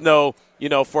 I just know,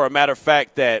 for a matter of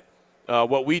fact that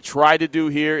what we try to do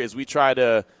here is we try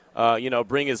to,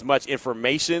 bring as much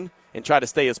information and try to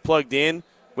stay as plugged in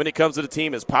when it comes to the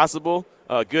team as possible,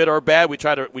 good or bad. We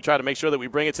try to make sure that we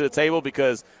bring it to the table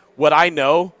because what I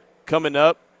know coming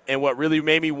up and what really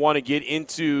made me want to get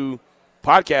into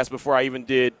podcasts before I even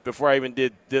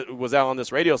was out on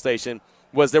this radio station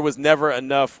was there was never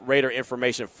enough Raider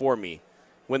information for me.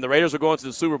 When the Raiders were going to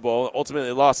the Super Bowl,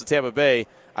 ultimately lost to Tampa Bay,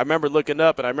 I remember looking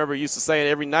up, and I remember used to saying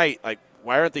every night, like,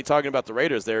 why aren't they talking about the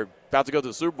Raiders? They're about to go to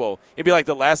the Super Bowl. It'd be like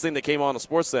the last thing that came on the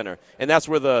Sports Center, and that's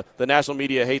where the national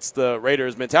media hates the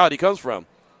Raiders mentality comes from.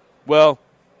 Well,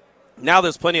 now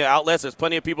there's plenty of outlets. There's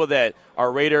plenty of people that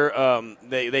are Raider.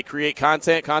 They create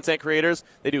content creators.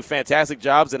 They do fantastic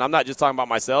jobs, and I'm not just talking about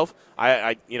myself.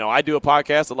 I do a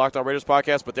podcast, the Locked On Raiders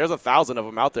podcast, but there's 1,000 of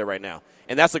them out there right now,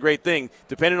 and that's a great thing.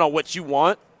 Depending on what you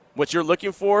want, what you're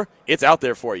looking for, it's out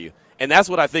there for you, and that's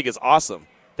what I think is awesome.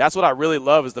 That's what I really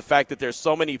love is the fact that there's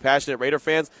so many passionate Raider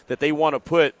fans that they want to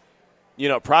put,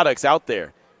 products out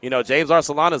there. James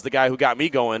Arcelana is the guy who got me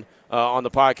going on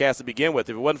the podcast to begin with.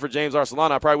 If it wasn't for James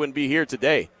Arcelana, I probably wouldn't be here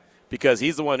today because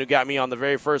he's the one who got me on the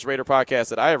very first Raider podcast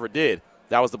that I ever did.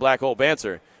 That was the Black Hole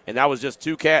Banter, and that was just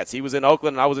two cats. He was in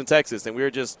Oakland and I was in Texas, and we were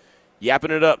just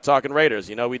yapping it up, talking Raiders.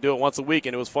 We do it once a week,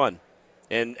 and it was fun.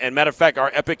 And matter of fact, our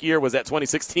epic year was that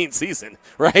 2016 season,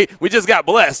 right? We just got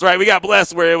blessed, right? We got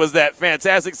blessed where it was that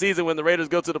fantastic season when the Raiders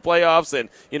go to the playoffs, and,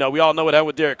 we all know what happened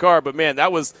with Derek Carr. But, man,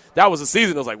 that was a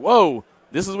season that was like, whoa,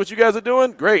 this is what you guys are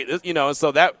doing? Great. And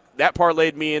so that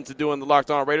parlayed me into doing the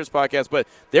Locked On Raiders podcast. But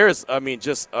there's,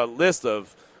 just a list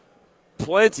of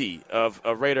plenty of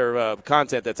Raider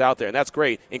content that's out there, and that's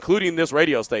great, including this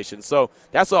radio station. So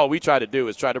that's all we try to do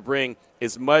is try to bring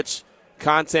as much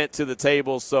content to the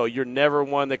table so you're never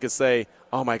one that could say,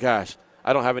 oh, my gosh,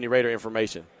 I don't have any Raider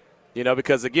information.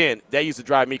 Because, again, that used to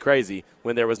drive me crazy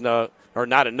when there was not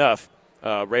enough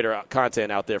Raider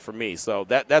content out there for me. So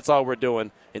that's all we're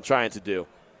doing and trying to do.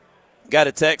 Got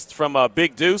a text from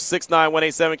Big Deuce,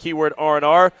 69187, keyword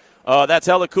R&R. That's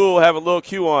hella cool, have a little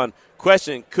Q on.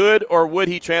 Question, could or would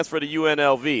he transfer to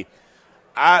UNLV?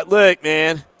 Look,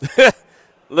 man.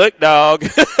 Look, dog.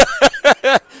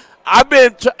 I've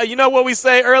been, what we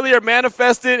say earlier,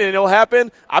 manifest it and it'll happen.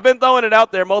 I've been throwing it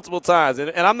out there multiple times,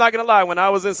 and I'm not gonna lie. When I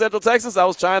was in Central Texas, I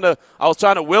was trying to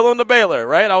will him to Baylor,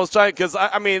 right? I was trying because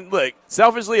look,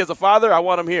 selfishly as a father, I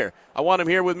want him here. I want him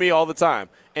here with me all the time,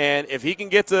 and if he can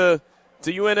get to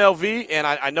UNLV, and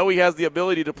I know he has the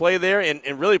ability to play there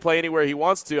and really play anywhere he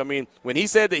wants to. When he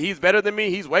said that he's better than me,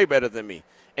 he's way better than me,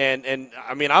 and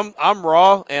I'm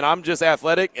raw and I'm just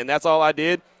athletic, and that's all I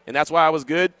did, and that's why I was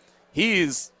good.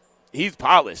 He's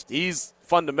polished. He's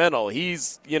fundamental.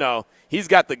 He's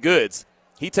got the goods.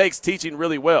 He takes teaching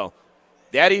really well.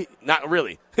 Daddy, not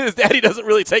really. His daddy doesn't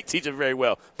really take teaching very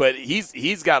well, but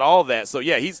he's got all that. So,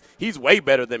 yeah, he's way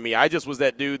better than me. I just was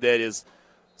that dude that is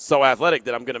so athletic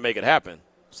that I'm going to make it happen.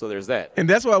 So there's that. And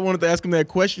that's why I wanted to ask him that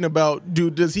question about,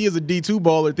 does he as a D2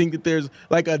 baller think that there's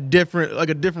like a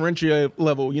differential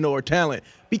level, or talent?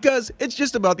 Because it's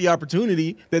just about the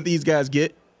opportunity that these guys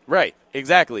get. Right,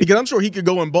 exactly. Because I'm sure he could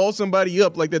go and ball somebody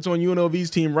up like that's on UNLV's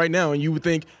team right now, and you would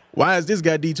think, why is this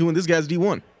guy D2 and this guy's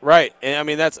D1? Right, and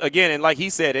that's, again, and like he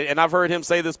said, and I've heard him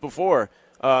say this before,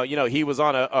 he was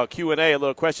on a Q&A, a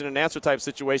little question and answer type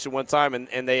situation one time,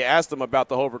 and they asked him about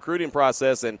the whole recruiting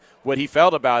process and what he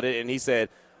felt about it, and he said,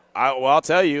 I'll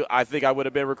tell you, I think I would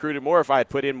have been recruited more if I had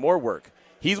put in more work.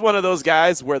 He's one of those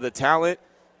guys where the talent,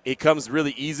 it comes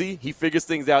really easy. He figures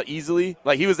things out easily.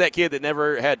 Like, he was that kid that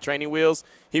never had training wheels.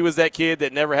 He was that kid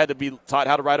that never had to be taught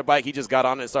how to ride a bike. He just got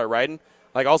on it and started riding.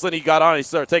 Like, all of a sudden he got on and he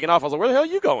started taking off. I was like, where the hell are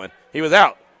you going? He was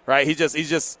out, right?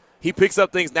 He picks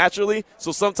up things naturally,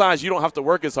 so sometimes you don't have to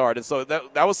work as hard. And so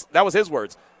that was his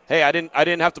words. Hey, I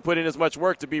didn't have to put in as much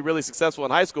work to be really successful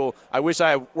in high school. I wish I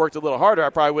had worked a little harder.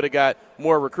 I probably would have got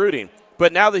more recruiting.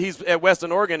 But now that he's at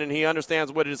Western Oregon and he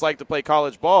understands what it is like to play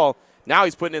college ball, now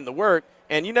he's putting in the work.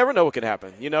 And you never know what can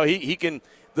happen. He can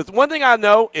 – the one thing I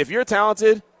know, if you're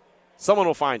talented, someone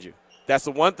will find you. That's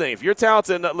the one thing. If you're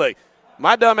talented – look,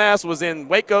 my dumb ass was in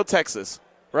Waco, Texas,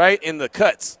 right, in the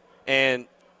cuts. And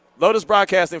Lotus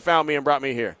Broadcasting found me and brought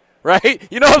me here, right?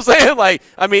 You know what I'm saying? Like,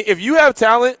 if you have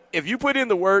talent, if you put in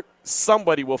the work,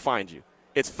 somebody will find you.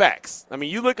 It's facts.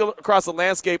 You look across the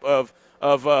landscape of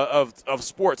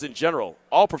sports in general,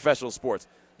 all professional sports.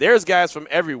 There's guys from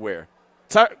everywhere.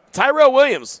 Tyrell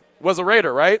Williams was a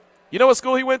Raider, right? You know what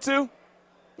school he went to?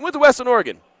 He went to Western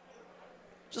Oregon.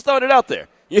 Just throwing it out there.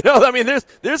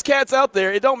 There's cats out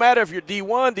there. It don't matter if you're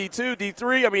D1, D2,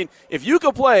 D3. If you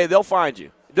can play, they'll find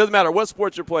you. It doesn't matter what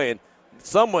sport you're playing.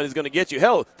 Someone is going to get you.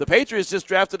 Hell, the Patriots just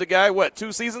drafted a guy,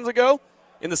 2 seasons ago?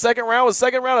 In the second round? Was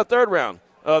second round or third round?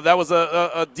 That was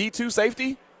a D2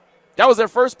 safety? That was their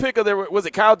first pick of was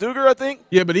it Kyle Duggar, I think?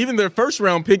 Yeah, but even their first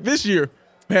round pick this year.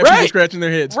 Have people scratching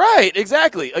their heads. Right,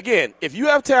 exactly. Again, if you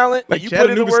have talent, like you put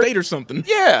in the work, State or something.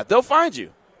 Yeah, they'll find you.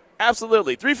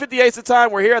 Absolutely. 3:58 is the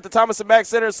time. We're here at the Thomas & Mack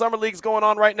Center. Summer League's going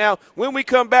on right now. When we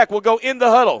come back, we'll go in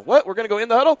the huddle. What? We're going to go in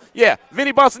the huddle? Yeah.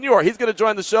 Vinny Bonsignore, he's going to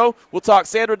join the show. We'll talk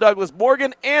Sandra Douglas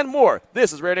Morgan and more.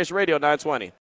 This is Raider Nation Radio 920.